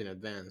years in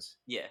advance.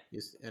 Yeah,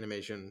 This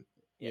animation,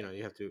 yeah,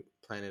 you have to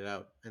plan it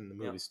out, and the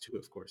yep, movies too,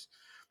 of course.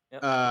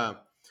 yep. Uh,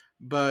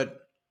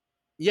 but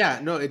yeah,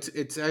 no,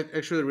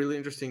 actually really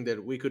interesting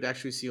that we could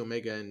actually see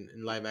Omega in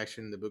live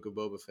action in the Book of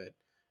Boba Fett,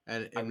 I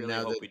and really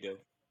now hope that we do.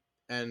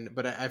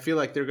 but I feel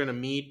like they're gonna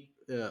meet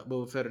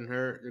Boba Fett and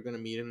her. They're gonna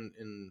meet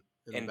in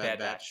the In Bad Bad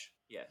Batch, Batch.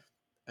 Yeah.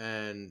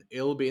 and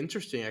it'll be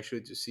interesting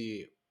actually to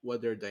see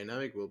what their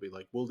dynamic will be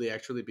like. Will they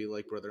actually be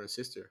like brother and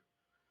sister?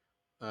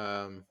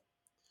 Um,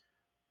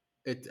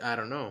 I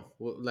don't know.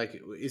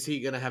 Like, is he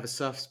gonna have a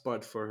soft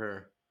spot for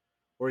her,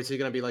 or is he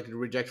gonna be like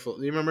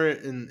rejectful? You remember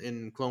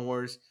in Clone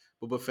Wars,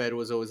 Boba Fett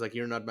was always like,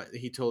 "You're not."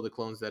 He told the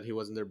clones that he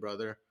wasn't their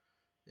brother,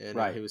 and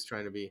Right. he was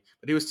trying to be,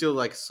 but he was still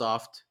like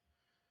soft.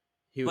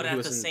 But He at the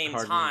wasn't same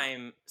hardened.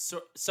 time,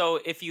 so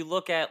if you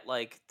look at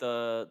like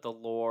the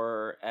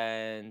lore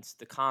and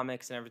the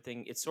comics and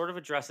everything, it sort of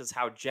addresses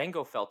how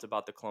Django felt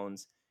about the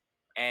clones,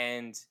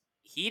 and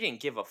he didn't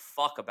give a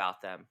fuck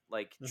about them,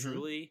 like Hmm.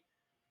 truly.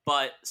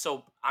 But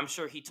so I'm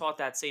sure he taught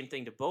that same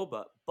thing to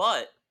Boba,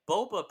 but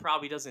Boba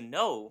probably doesn't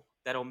know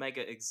that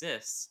Omega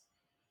exists.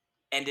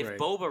 And if Right.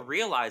 Boba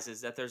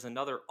realizes that there's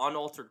another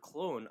unaltered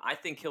clone, I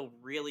think he'll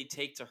really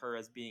take to her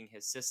as being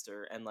his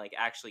sister and like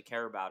actually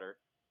care about her.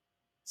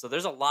 So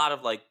there's a lot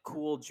of like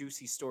cool,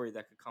 juicy story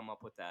that could come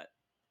up with that.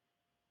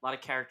 A lot of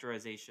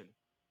characterization.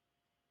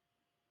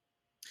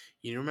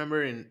 You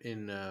remember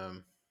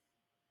in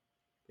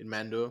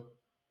Mando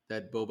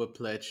that Boba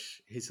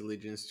pledged his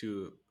allegiance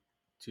to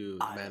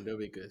I Mando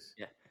because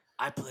yeah.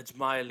 I pledge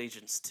my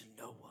allegiance to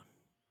no one.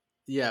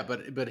 yeah,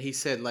 but he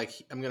said like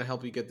I'm gonna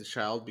help you get the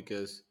child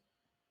because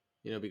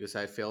because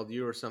I failed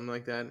you or something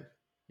like that.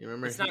 You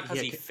remember It's not because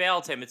he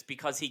failed him. It's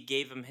because he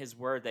gave him his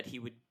word that he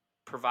would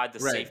provide the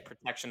right, safe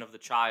protection of the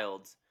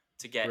child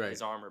to get right,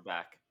 his armor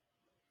back.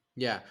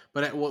 yeah.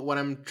 But what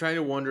I'm trying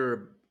to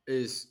wonder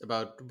is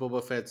about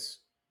Boba Fett's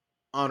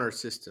honor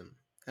system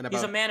and He's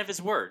a about man of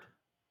his word.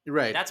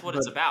 right, That's what but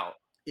it's about.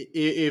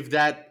 if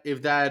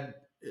that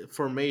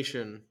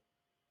formation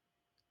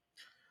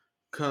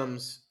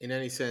comes in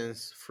any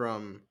sense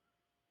from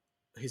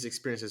his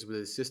experiences with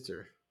his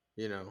sister,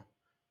 you know,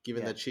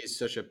 given Yeah. that she's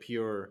such a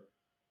pure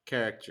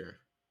character,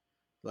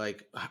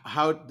 like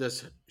how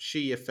does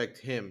she affect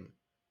him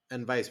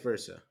and vice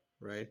versa,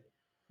 right?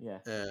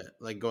 Yeah.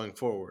 like going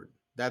forward.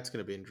 That's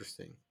gonna be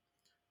interesting.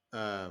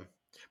 Um,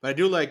 but I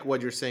do like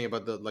what you're saying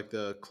about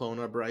the clone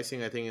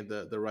uprising. I think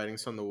the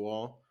writings on the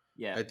wall.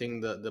 Yeah. I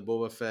think the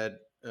Boba Fett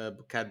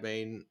Cad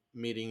Bane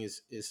meeting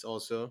is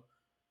also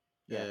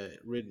Yeah.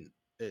 written.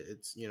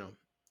 It's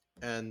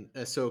and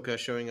Ahsoka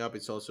showing up.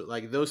 It's also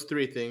like those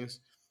three things.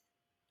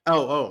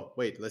 Oh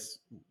wait, let's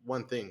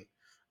one thing.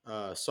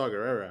 Saw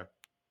Gerrera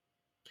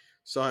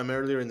saw him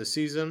earlier in the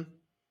season.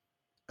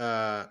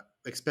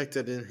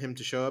 Expected him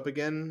to show up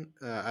again.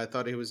 I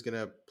thought he was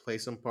gonna play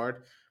some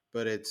part,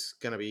 but it's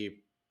gonna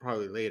be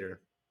probably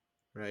later,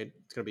 right?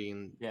 It's gonna be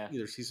in Yeah.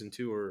 either season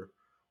two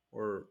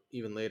or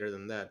even later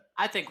than that.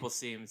 I think we'll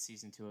see him in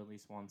season 2 at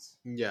least once.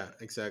 Yeah,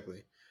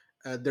 exactly.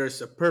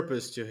 There's a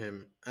purpose to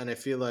him, and I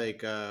feel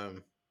like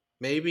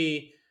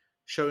maybe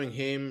showing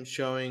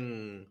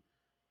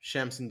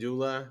Shams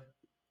Syndulla,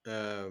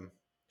 um,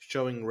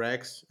 showing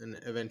Rex, and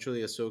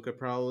eventually Ahsoka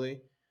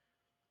probably.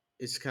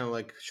 It's kind of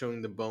like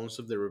showing the bones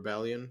of the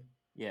rebellion.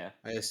 Yeah.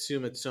 I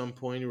assume at some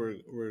point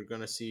we're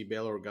gonna see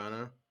Bail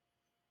Organa,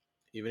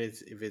 even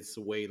if it's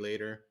way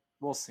later,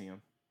 We'll see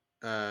him.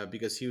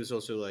 because he was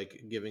also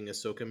like giving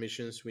Ahsoka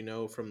missions. We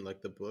know from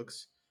like the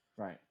books.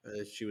 Right.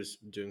 She was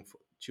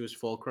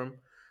Fulcrum,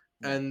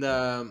 Right. and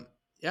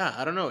yeah,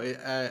 I don't know.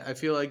 I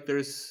feel like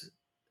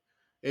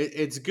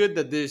it's good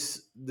that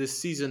this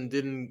season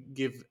didn't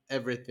give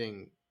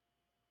everything.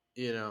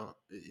 They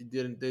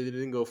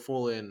didn't go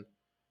full in,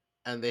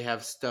 and they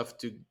have stuff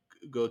to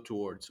go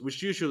towards.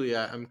 Which usually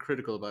I'm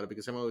critical about it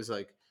because I'm always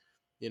like,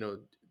 you know,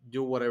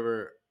 do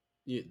whatever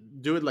you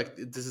do it like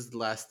this is the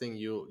last thing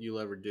you'll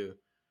ever do.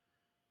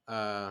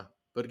 Uh,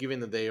 but given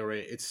that they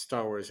already it's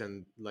Star Wars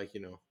and like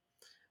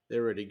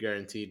they're already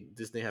guaranteed.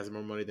 Disney has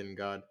more money than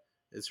God.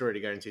 It's already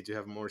guaranteed to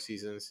have more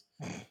seasons.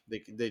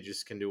 They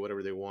just can do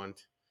whatever they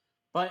want.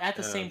 But at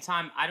the Uh, same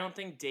time, I don't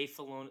think Dave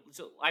Filoni.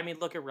 So I mean,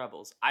 look at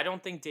Rebels. I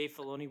don't think Dave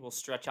Filoni will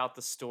stretch out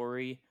the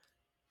story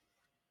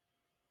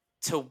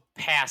to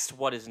past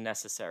what is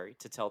necessary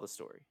to tell the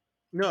story.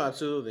 no,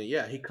 absolutely,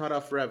 yeah. He cut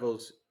off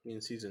Rebels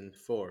in season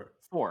 4.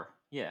 4,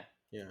 yeah.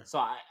 Yeah. So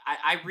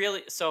I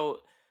really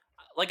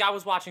like I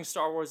was watching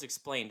Star Wars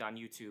Explained on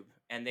YouTube,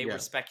 and they were Yeah.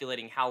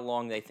 speculating how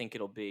long they think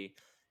it'll be,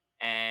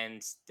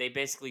 and they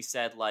basically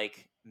said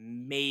like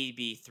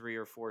maybe 3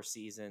 or 4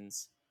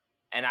 seasons,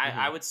 and I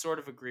Hmm. would sort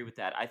of agree with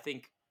that. I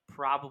think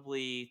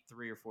probably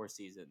 3 or 4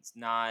 seasons,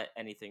 not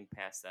anything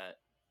past that.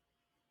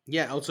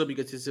 Yeah. Also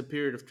because it's a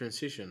period of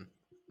transition,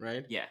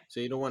 right? Yeah, So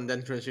you don't want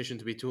that transition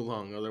to be too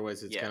long.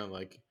 Otherwise, it's yeah, kind of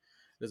like it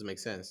doesn't make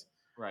sense.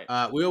 right.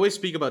 We always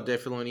speak about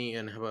Dave Filoni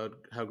and about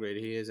how great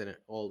he is, and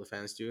all the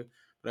fans do.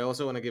 But I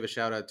also want to give a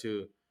shout out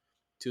to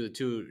the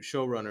two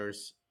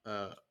showrunners.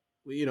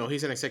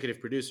 He's an executive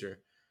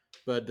producer,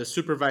 but the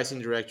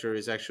supervising director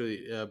is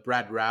actually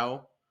Brad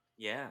Rao,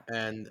 Yeah.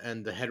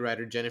 and the head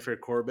writer Jennifer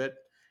Corbett,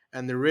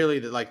 and they're really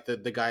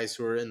the guys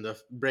who are in the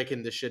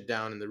breaking the shit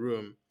down in the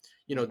room.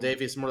 Hmm.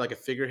 Dave is more like a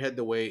figurehead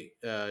the way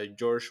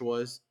George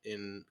was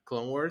in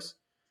Clone Wars,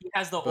 He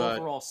has the but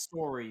overall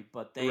story,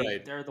 but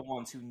right, they're the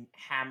ones who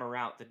hammer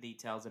out the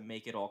details and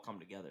make it all come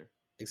together.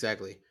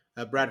 exactly.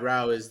 Brad Yeah.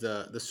 Rao is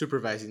the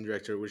supervising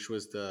director, which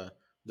was the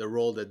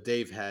role that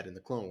Dave had in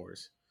the Clone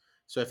Wars.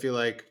 So I feel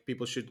like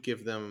people should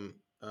give them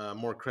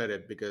more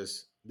credit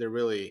because they're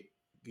really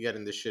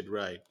getting this shit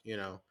right.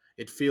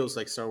 It feels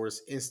like Star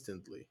Wars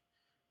instantly,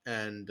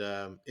 and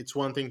it's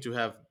one thing to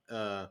have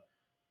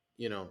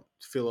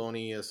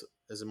Filoni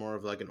as more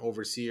of like an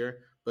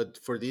overseer, but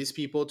for these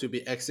people to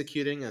be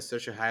executing at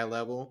such a high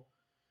level,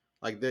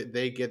 like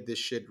they get this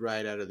shit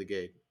right out of the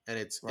gate, and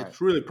it's Right.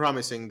 it's really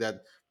promising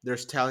that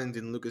there's talent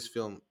in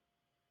Lucasfilm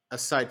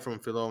aside from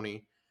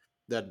Filoni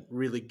that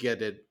really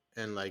get it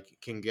and like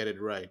can get it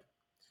right.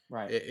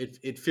 Right.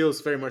 It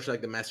feels very much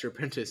like the Master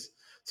Apprentice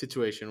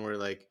situation where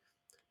like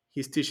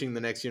he's teaching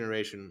the next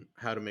generation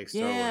how to make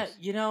Star Yeah,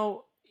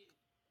 Wars.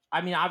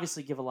 I mean,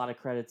 obviously give a lot of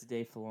credit to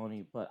Dave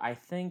Filoni, but I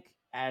think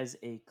as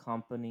a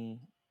company,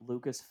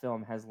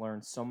 Lucasfilm has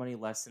learned so many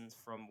lessons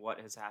from what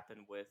has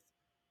happened with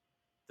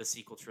the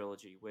sequel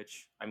trilogy,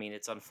 which I mean,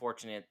 it's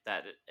unfortunate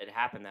that it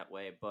happened that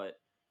way, but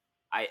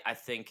I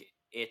think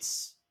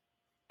it's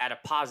at a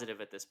positive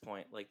at this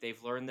point. Like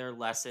they've learned their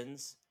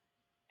lessons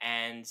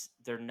and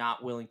they're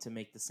not willing to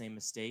make the same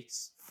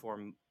mistakes for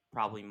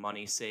probably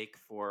money's sake,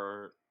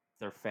 for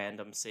their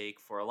fandom's sake,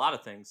 for a lot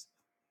of things.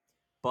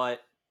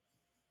 But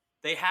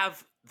they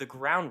have the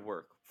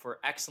groundwork for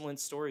excellent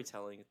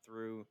storytelling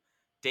through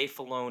Dave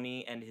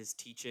Filoni and his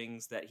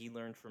teachings that he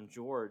learned from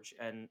George.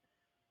 And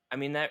I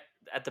mean that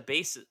at the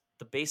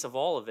base of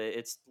all of it,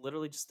 it's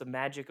literally just the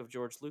magic of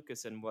George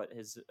Lucas and what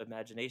his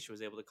imagination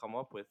was able to come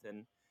up with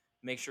and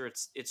make sure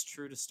it's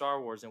true to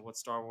Star Wars and what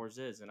Star Wars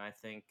is. And I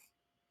think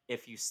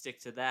if you stick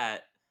to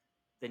that,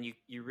 then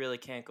you really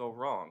can't go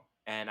wrong.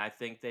 And I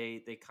think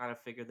they kind of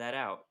figured that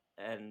out.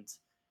 And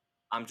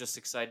I'm just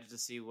excited to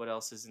see what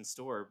else is in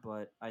store.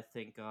 But I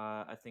think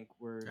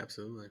we're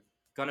Absolutely.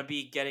 gonna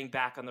be getting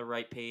back on the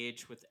right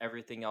page with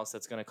everything else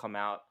that's gonna come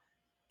out.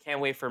 Can't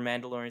wait for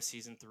Mandalorian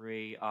season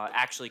 3.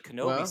 Actually,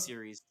 Kenobi Well,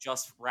 series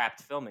just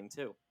wrapped filming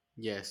too.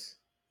 yes.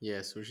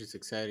 Yes, which is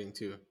exciting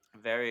too.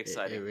 Very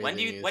exciting. Everything When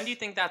do you is.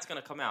 think that's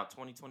gonna come out?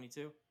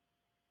 2022.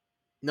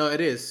 No,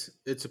 it is.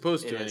 It's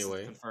supposed It to is. It's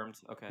anyway. confirmed.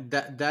 Okay.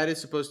 That is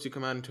supposed to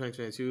come out in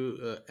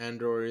 2022.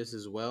 Andor is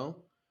as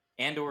well,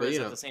 Andor but is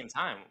at the same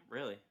time.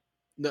 Really.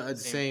 no, at the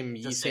Same.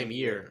 The same same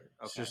year. year.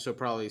 Okay. So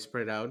probably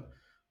spread out.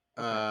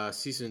 Okay.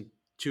 Season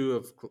two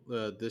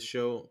of this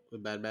show, The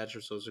Bad Batch,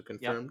 is also Yep.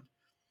 confirmed.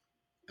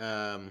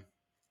 Um,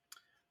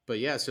 but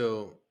yeah,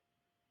 so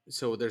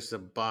there's a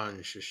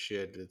bunch of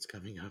shit that's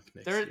coming up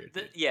next year,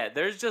 dude. Yeah,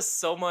 there's just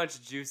so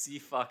much juicy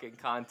fucking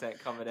content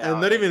coming And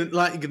out, not and even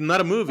like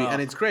not a movie, and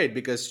oh it's great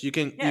because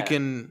yeah,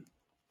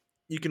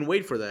 you can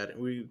wait for that.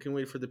 We can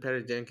wait for the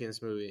Patty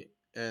Jenkins movie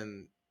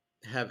and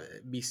have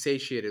be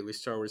satiated with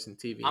Star Wars and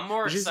TV, I'm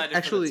more which is excited for the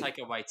actually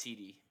Taika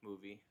Waititi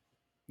movie.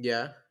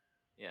 yeah.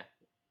 Yeah,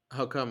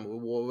 How come?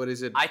 What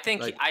is it I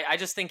think like? I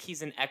just think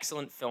he's an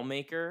excellent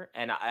filmmaker,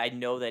 and I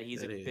know that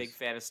he's a That big is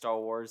fan of Star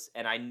Wars,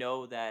 and I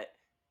know that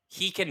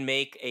he can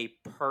make a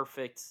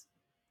perfect,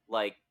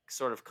 like,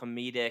 sort of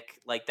comedic,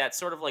 like that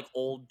sort of like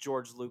old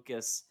George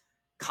Lucas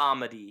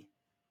comedy,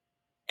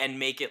 and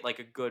make it like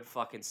a good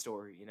fucking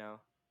story. You know,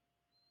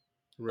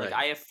 like right.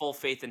 I have full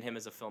faith in him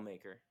as a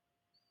filmmaker.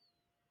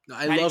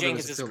 I Patty love him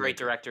as Jenkins a is a great filmmaker.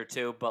 director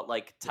too, but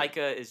like Yeah,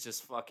 Taika is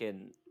just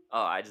fucking. Oh,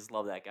 I just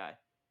love that guy.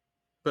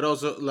 but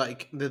also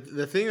like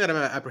the thing that I'm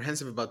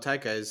apprehensive about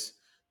Taika is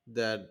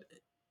that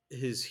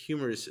his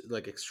humor is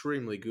like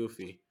extremely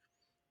goofy,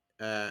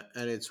 and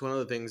it's one of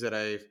the things that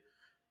I,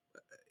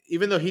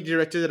 even though he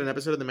directed an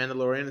episode of The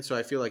Mandalorian, so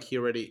I feel like he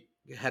already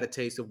had a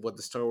taste of what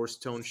the Star Wars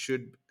tone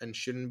should and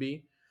shouldn't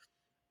be.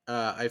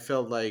 I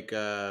felt like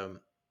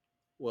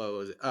what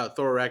was it?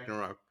 Thor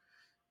Ragnarok.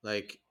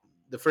 Like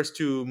the first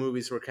two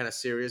movies were kind of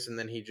serious, and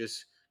then he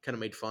just kind of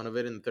made fun of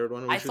it in the third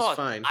one, which was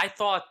fine. I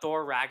thought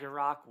Thor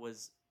Ragnarok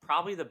was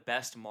probably the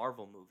best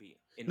Marvel movie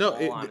in No,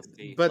 all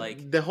honesty. Like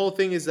but the whole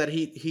thing is that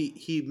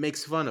he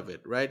makes fun of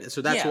it, right?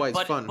 So that's yeah, why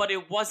it's fun. but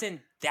it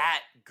wasn't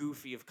that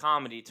goofy of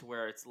comedy to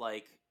where it's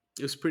like,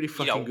 It was pretty you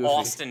fucking know, goofy.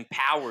 Austin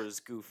Powers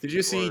Did goofy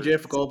you see or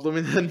Jeff Goldblum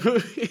in that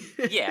movie?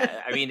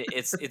 yeah, I mean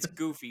it's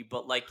goofy,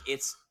 but like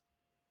it's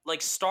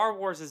like Star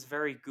Wars is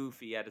very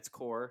goofy at its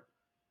core,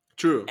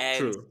 True, and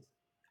true.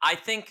 I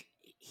think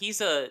he's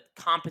a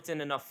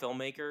competent enough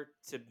filmmaker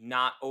to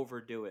not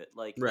overdo it.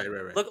 Like Right,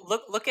 right, right.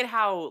 look at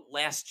how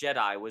Last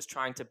Jedi was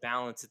trying to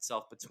balance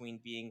itself between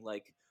being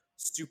like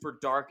super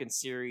dark and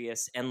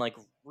serious and like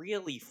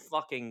really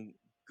fucking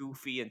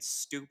goofy and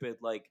stupid,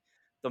 like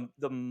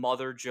the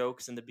mother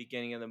jokes in the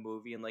beginning of the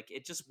movie, and like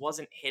it just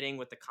wasn't hitting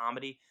with the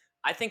comedy.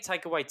 I think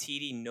Taika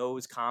Waititi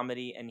knows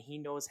comedy, and he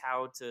knows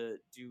how to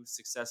do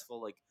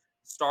successful like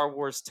Star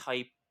Wars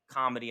type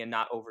comedy and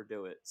not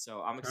overdo it. So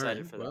I'm All right.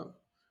 excited for that.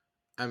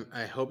 Well,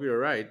 I hope you're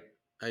right.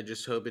 I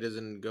just hope it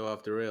doesn't go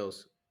off the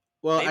rails.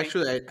 Well, Maybe.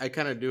 actually, I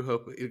kind of do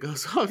hope it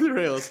goes off the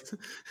rails.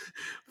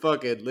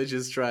 Fuck it, let's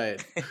just try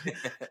it.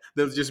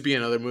 There'll just be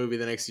another movie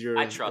the next year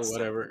I or trust him.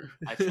 whatever.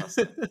 I trust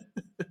him.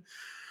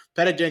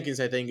 Patty Jenkins,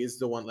 I think, is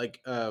the one.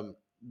 Like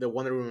the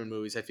Wonder Woman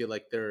movies, I feel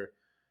like they're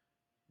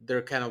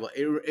kind of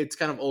it's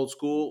kind of old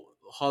school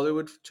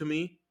Hollywood to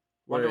me.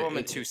 Where Wonder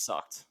Woman 2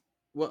 sucked.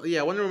 well,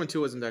 yeah, Wonder Woman 2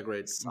 wasn't that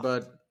great, Sucked.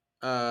 but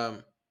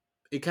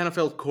it kind of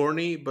felt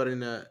corny, but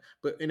in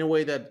a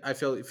way that I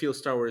feel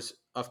Star Wars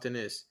often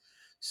is.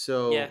 Yeah.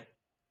 So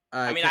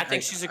I I mean, I can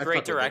think she's a I great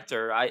fuck with it.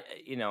 director.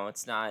 You know,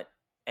 it's not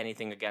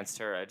anything against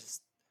her. I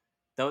just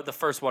the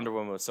first Wonder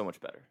Woman was so much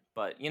better.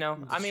 But, you know,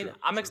 I That's mean, true.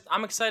 True.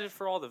 I'm excited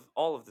for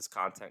all of this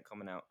content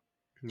coming out.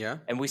 Yeah,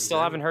 And we still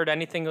exactly. haven't heard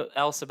anything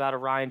else about a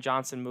Ryan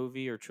Johnson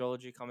movie or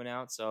trilogy coming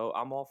out, so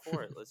I'm all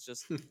for it.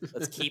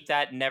 Let's keep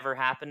that never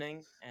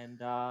happening, and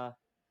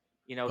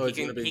you know, Oh, it's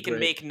gonna be he can great.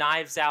 make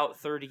Knives Out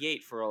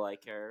 38 for all I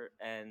care,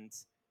 and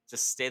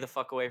just stay the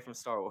fuck away from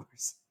Star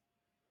Wars.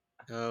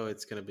 Oh,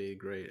 it's gonna be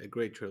great. A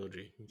great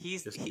trilogy.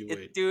 Just you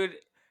wait. Dude,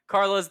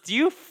 Carlos, do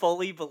you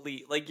fully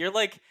believe like you're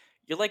like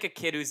a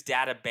kid whose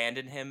dad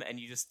abandoned him, and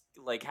you just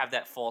like have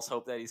that false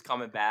hope that he's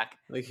coming back,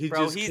 Like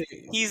bro? He's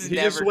he just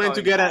never went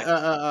to coming get back.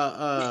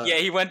 a Yeah,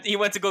 he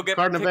went to go get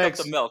carton of pick up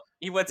the eggs. milk.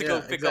 He went to go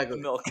Yeah, pick up the exactly,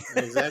 milk.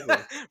 exactly.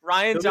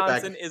 Ryan He'll be back.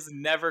 Johnson is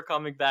never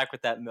coming back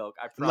with that milk.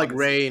 I I'm like promise you.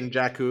 Ray and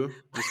Jakku,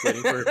 just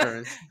waiting for her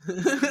parents.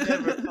 He's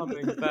never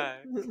coming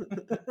back.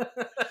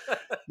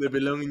 The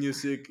belonging you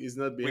seek is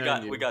not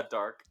behind We you; got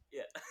dark.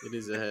 Yeah. it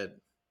is ahead.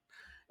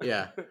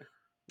 Yeah.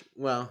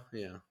 Well,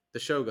 yeah. The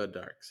show got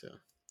dark, so.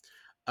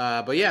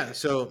 But yeah.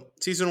 So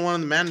season one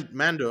of the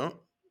Mando.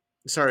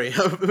 Sorry,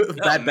 No,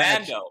 Bad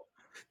Batch. Mando.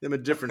 I'm a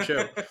different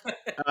show.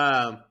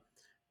 Um,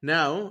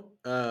 now,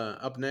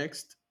 up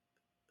next,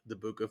 the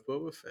Book of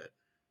Boba Fett.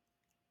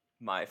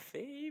 My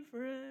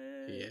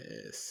favorite.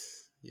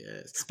 Yes, yes.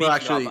 Well, Speaking of,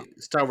 actually,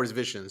 Star Wars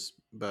Visions,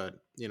 but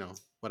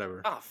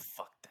whatever. oh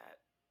fuck that.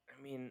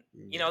 I mean,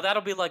 you know, Yeah,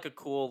 that'll be like a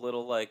cool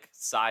little like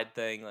side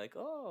thing, like,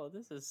 oh,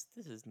 this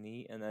is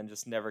neat, and then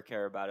just never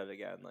care about it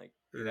again. Like,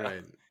 you know,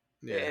 right.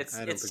 Yeah, I don't it's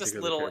just particularly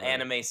care little about it.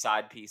 anime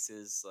side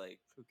pieces. Like,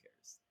 who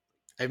cares?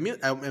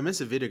 I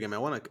miss a video game. I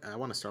want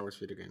a Star Wars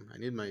video game. I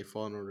need my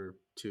Fallen Order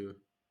 2.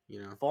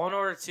 Fallen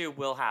Order 2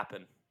 will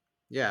happen.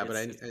 Yeah, but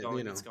It's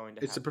going to it's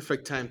the happen.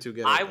 perfect time to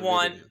get I a video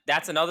want game.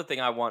 that's another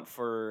thing I want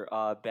for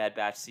Bad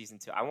Batch season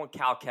 2. I want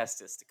Cal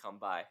Kestis to come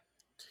by.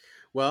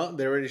 Well,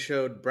 they already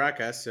showed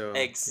Braca, so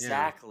yeah,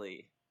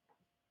 Exactly.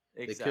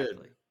 they could,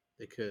 Exactly.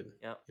 they could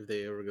Yep. if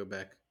they ever go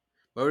back.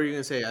 What were you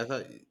gonna say? I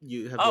thought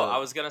you have Oh, I the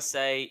was gonna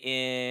say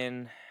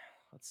in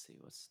let's see,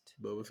 what's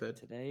Boba Fett.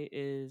 today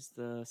is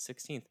the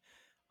 16th.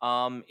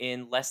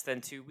 In less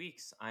than 2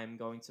 weeks, I'm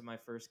going to my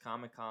first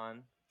Comic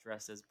Con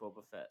dressed as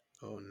Boba Fett.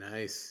 Oh,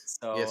 nice.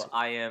 Yes. So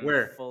I am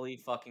Where? fully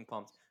fucking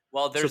pumped.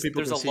 Well, So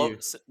people there's can a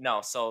see you.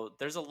 no, so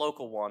there's a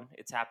local one.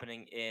 It's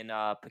happening in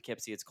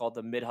Poughkeepsie. It's called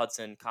the Mid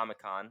Hudson Comic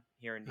Con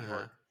here in New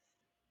Uh-huh.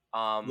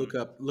 York.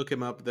 Um, Look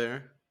him up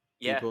there,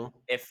 yeah, people.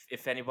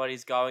 if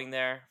anybody's going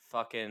there,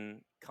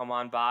 fucking come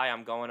on by.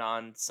 I'm going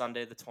on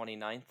Sunday the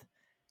 29th,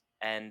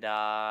 and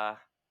I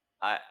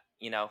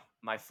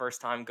my first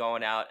time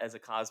going out as a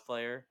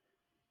cosplayer,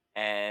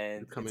 The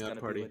and it's coming out gonna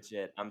be party.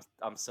 legit.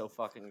 I'm so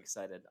fucking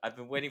excited. I've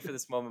been waiting for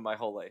this moment my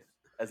whole life.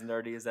 As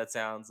nerdy as that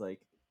sounds,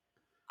 like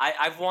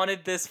I've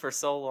wanted this for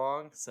so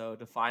long, so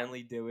to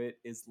finally do it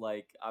is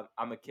like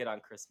I'm a kid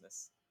on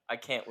Christmas. I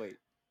can't wait.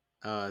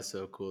 Oh, that's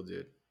so cool,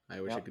 dude. I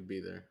wish I Yep. could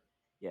be there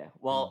Yeah. and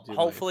Well, do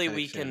my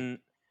fennec shand.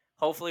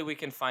 hopefully we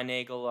can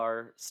finagle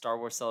our Star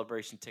Wars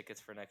Celebration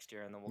tickets for next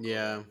year, and then we'll go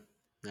there.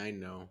 Yeah, I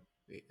know.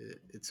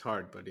 It's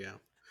hard, but yeah,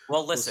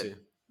 Well, we'll listen, see.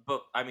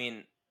 but I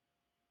mean,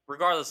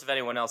 regardless of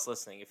anyone else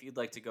listening, if you'd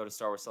like to go to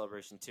Star Wars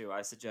Celebration 2,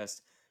 I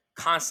suggest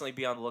constantly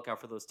be on the lookout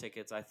for those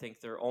tickets. I think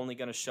they're only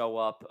going to show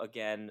up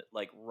again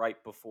like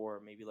right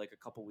before, maybe like a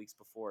couple weeks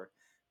before.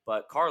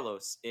 But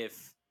Carlos,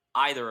 if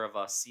either of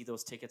us see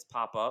those tickets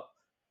pop up,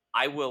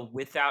 I will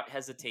without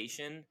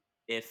hesitation,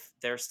 if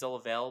they're still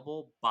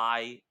available,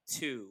 buy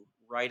two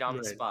right on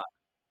the Right. spot.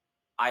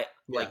 I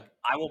Yeah.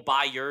 I will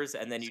buy yours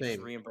and then you just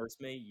Same. reimburse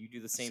me. You do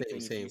the same Same. thing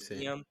if you Same. see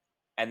Same. them,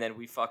 and then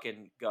we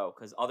fucking go.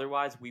 Because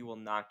otherwise, we will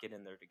not get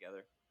in there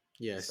together.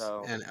 Yes.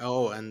 So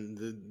And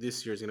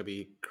this year is gonna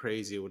be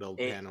crazy with all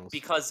the it panels.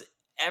 because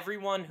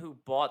everyone who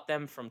bought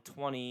them from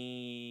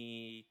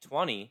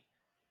 2020,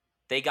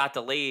 they got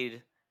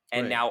delayed,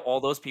 and Right. now all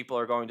those people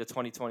are going to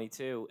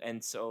 2022,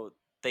 and so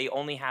they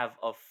only have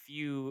a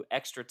few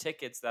extra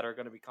tickets that are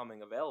going to be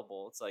coming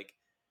available. It's like,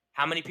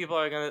 how many people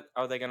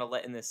are they gonna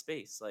let in this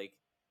space? Like,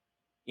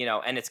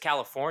 and it's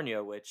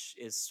California, which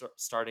is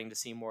starting to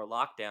see more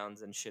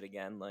lockdowns and shit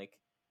again. Like,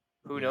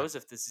 who Yeah. knows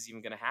if this is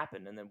even going to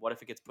happen? And then what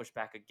if it gets pushed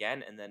back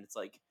again? And then it's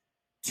like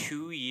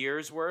 2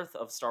 years worth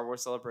of Star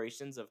Wars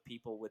celebrations of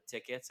people with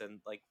tickets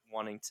and like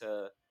wanting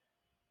to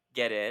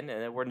get in,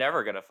 and then we're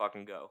never going to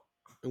fucking go.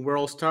 And we're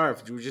all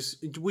starved.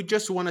 We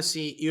just want to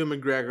see Ewan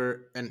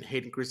McGregor and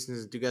Hayden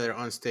Christensen together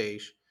on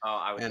stage, Oh,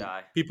 I would and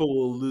die. people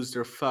will lose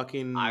their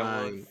fucking I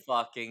would mind.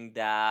 fucking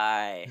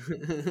die.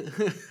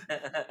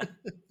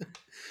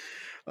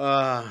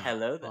 Ah,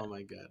 Hello oh there.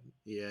 my god.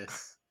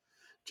 Yes.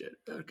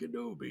 Jeddah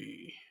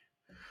Kenobi.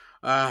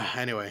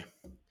 Anyway,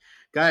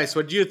 guys,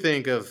 what do you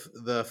think of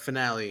the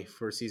finale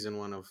for season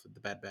one of The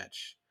Bad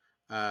Batch?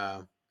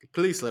 Uh,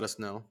 please let us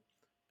know.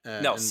 No,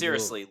 And we'll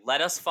seriously,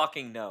 let us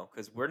fucking know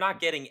because we're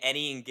not getting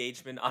any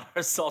engagement on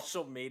our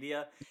social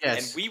media, and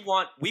yes, we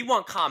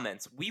want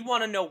comments. We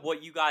want to know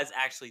what you guys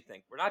actually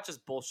think. We're not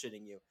just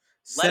bullshitting you.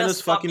 Let send us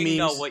us fucking fucking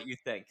know memes. what you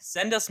think.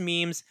 Send us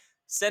memes.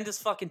 Send us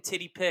fucking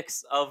titty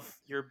pics of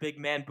your big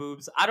man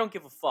boobs. I don't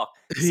give a fuck.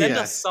 Send us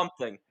Yes,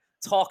 something.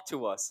 Talk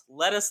to us.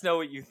 Let us know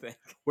what you think.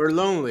 we're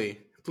lonely.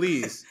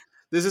 Please,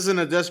 this isn't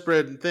a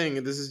desperate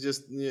thing. This is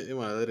just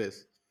well, it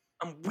is.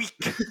 I'm weak.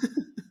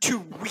 Too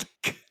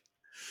weak.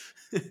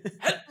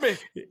 Help me.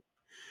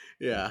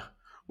 Yeah.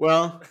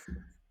 Well,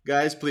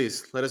 guys,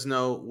 please let us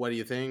know what do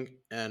you think,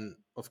 and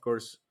of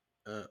course,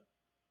 uh,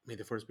 may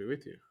the force be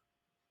with you.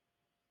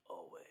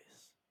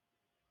 Always.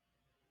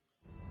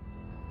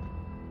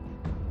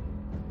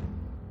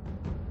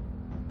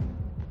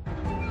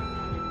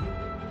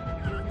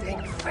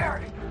 Think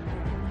fairly.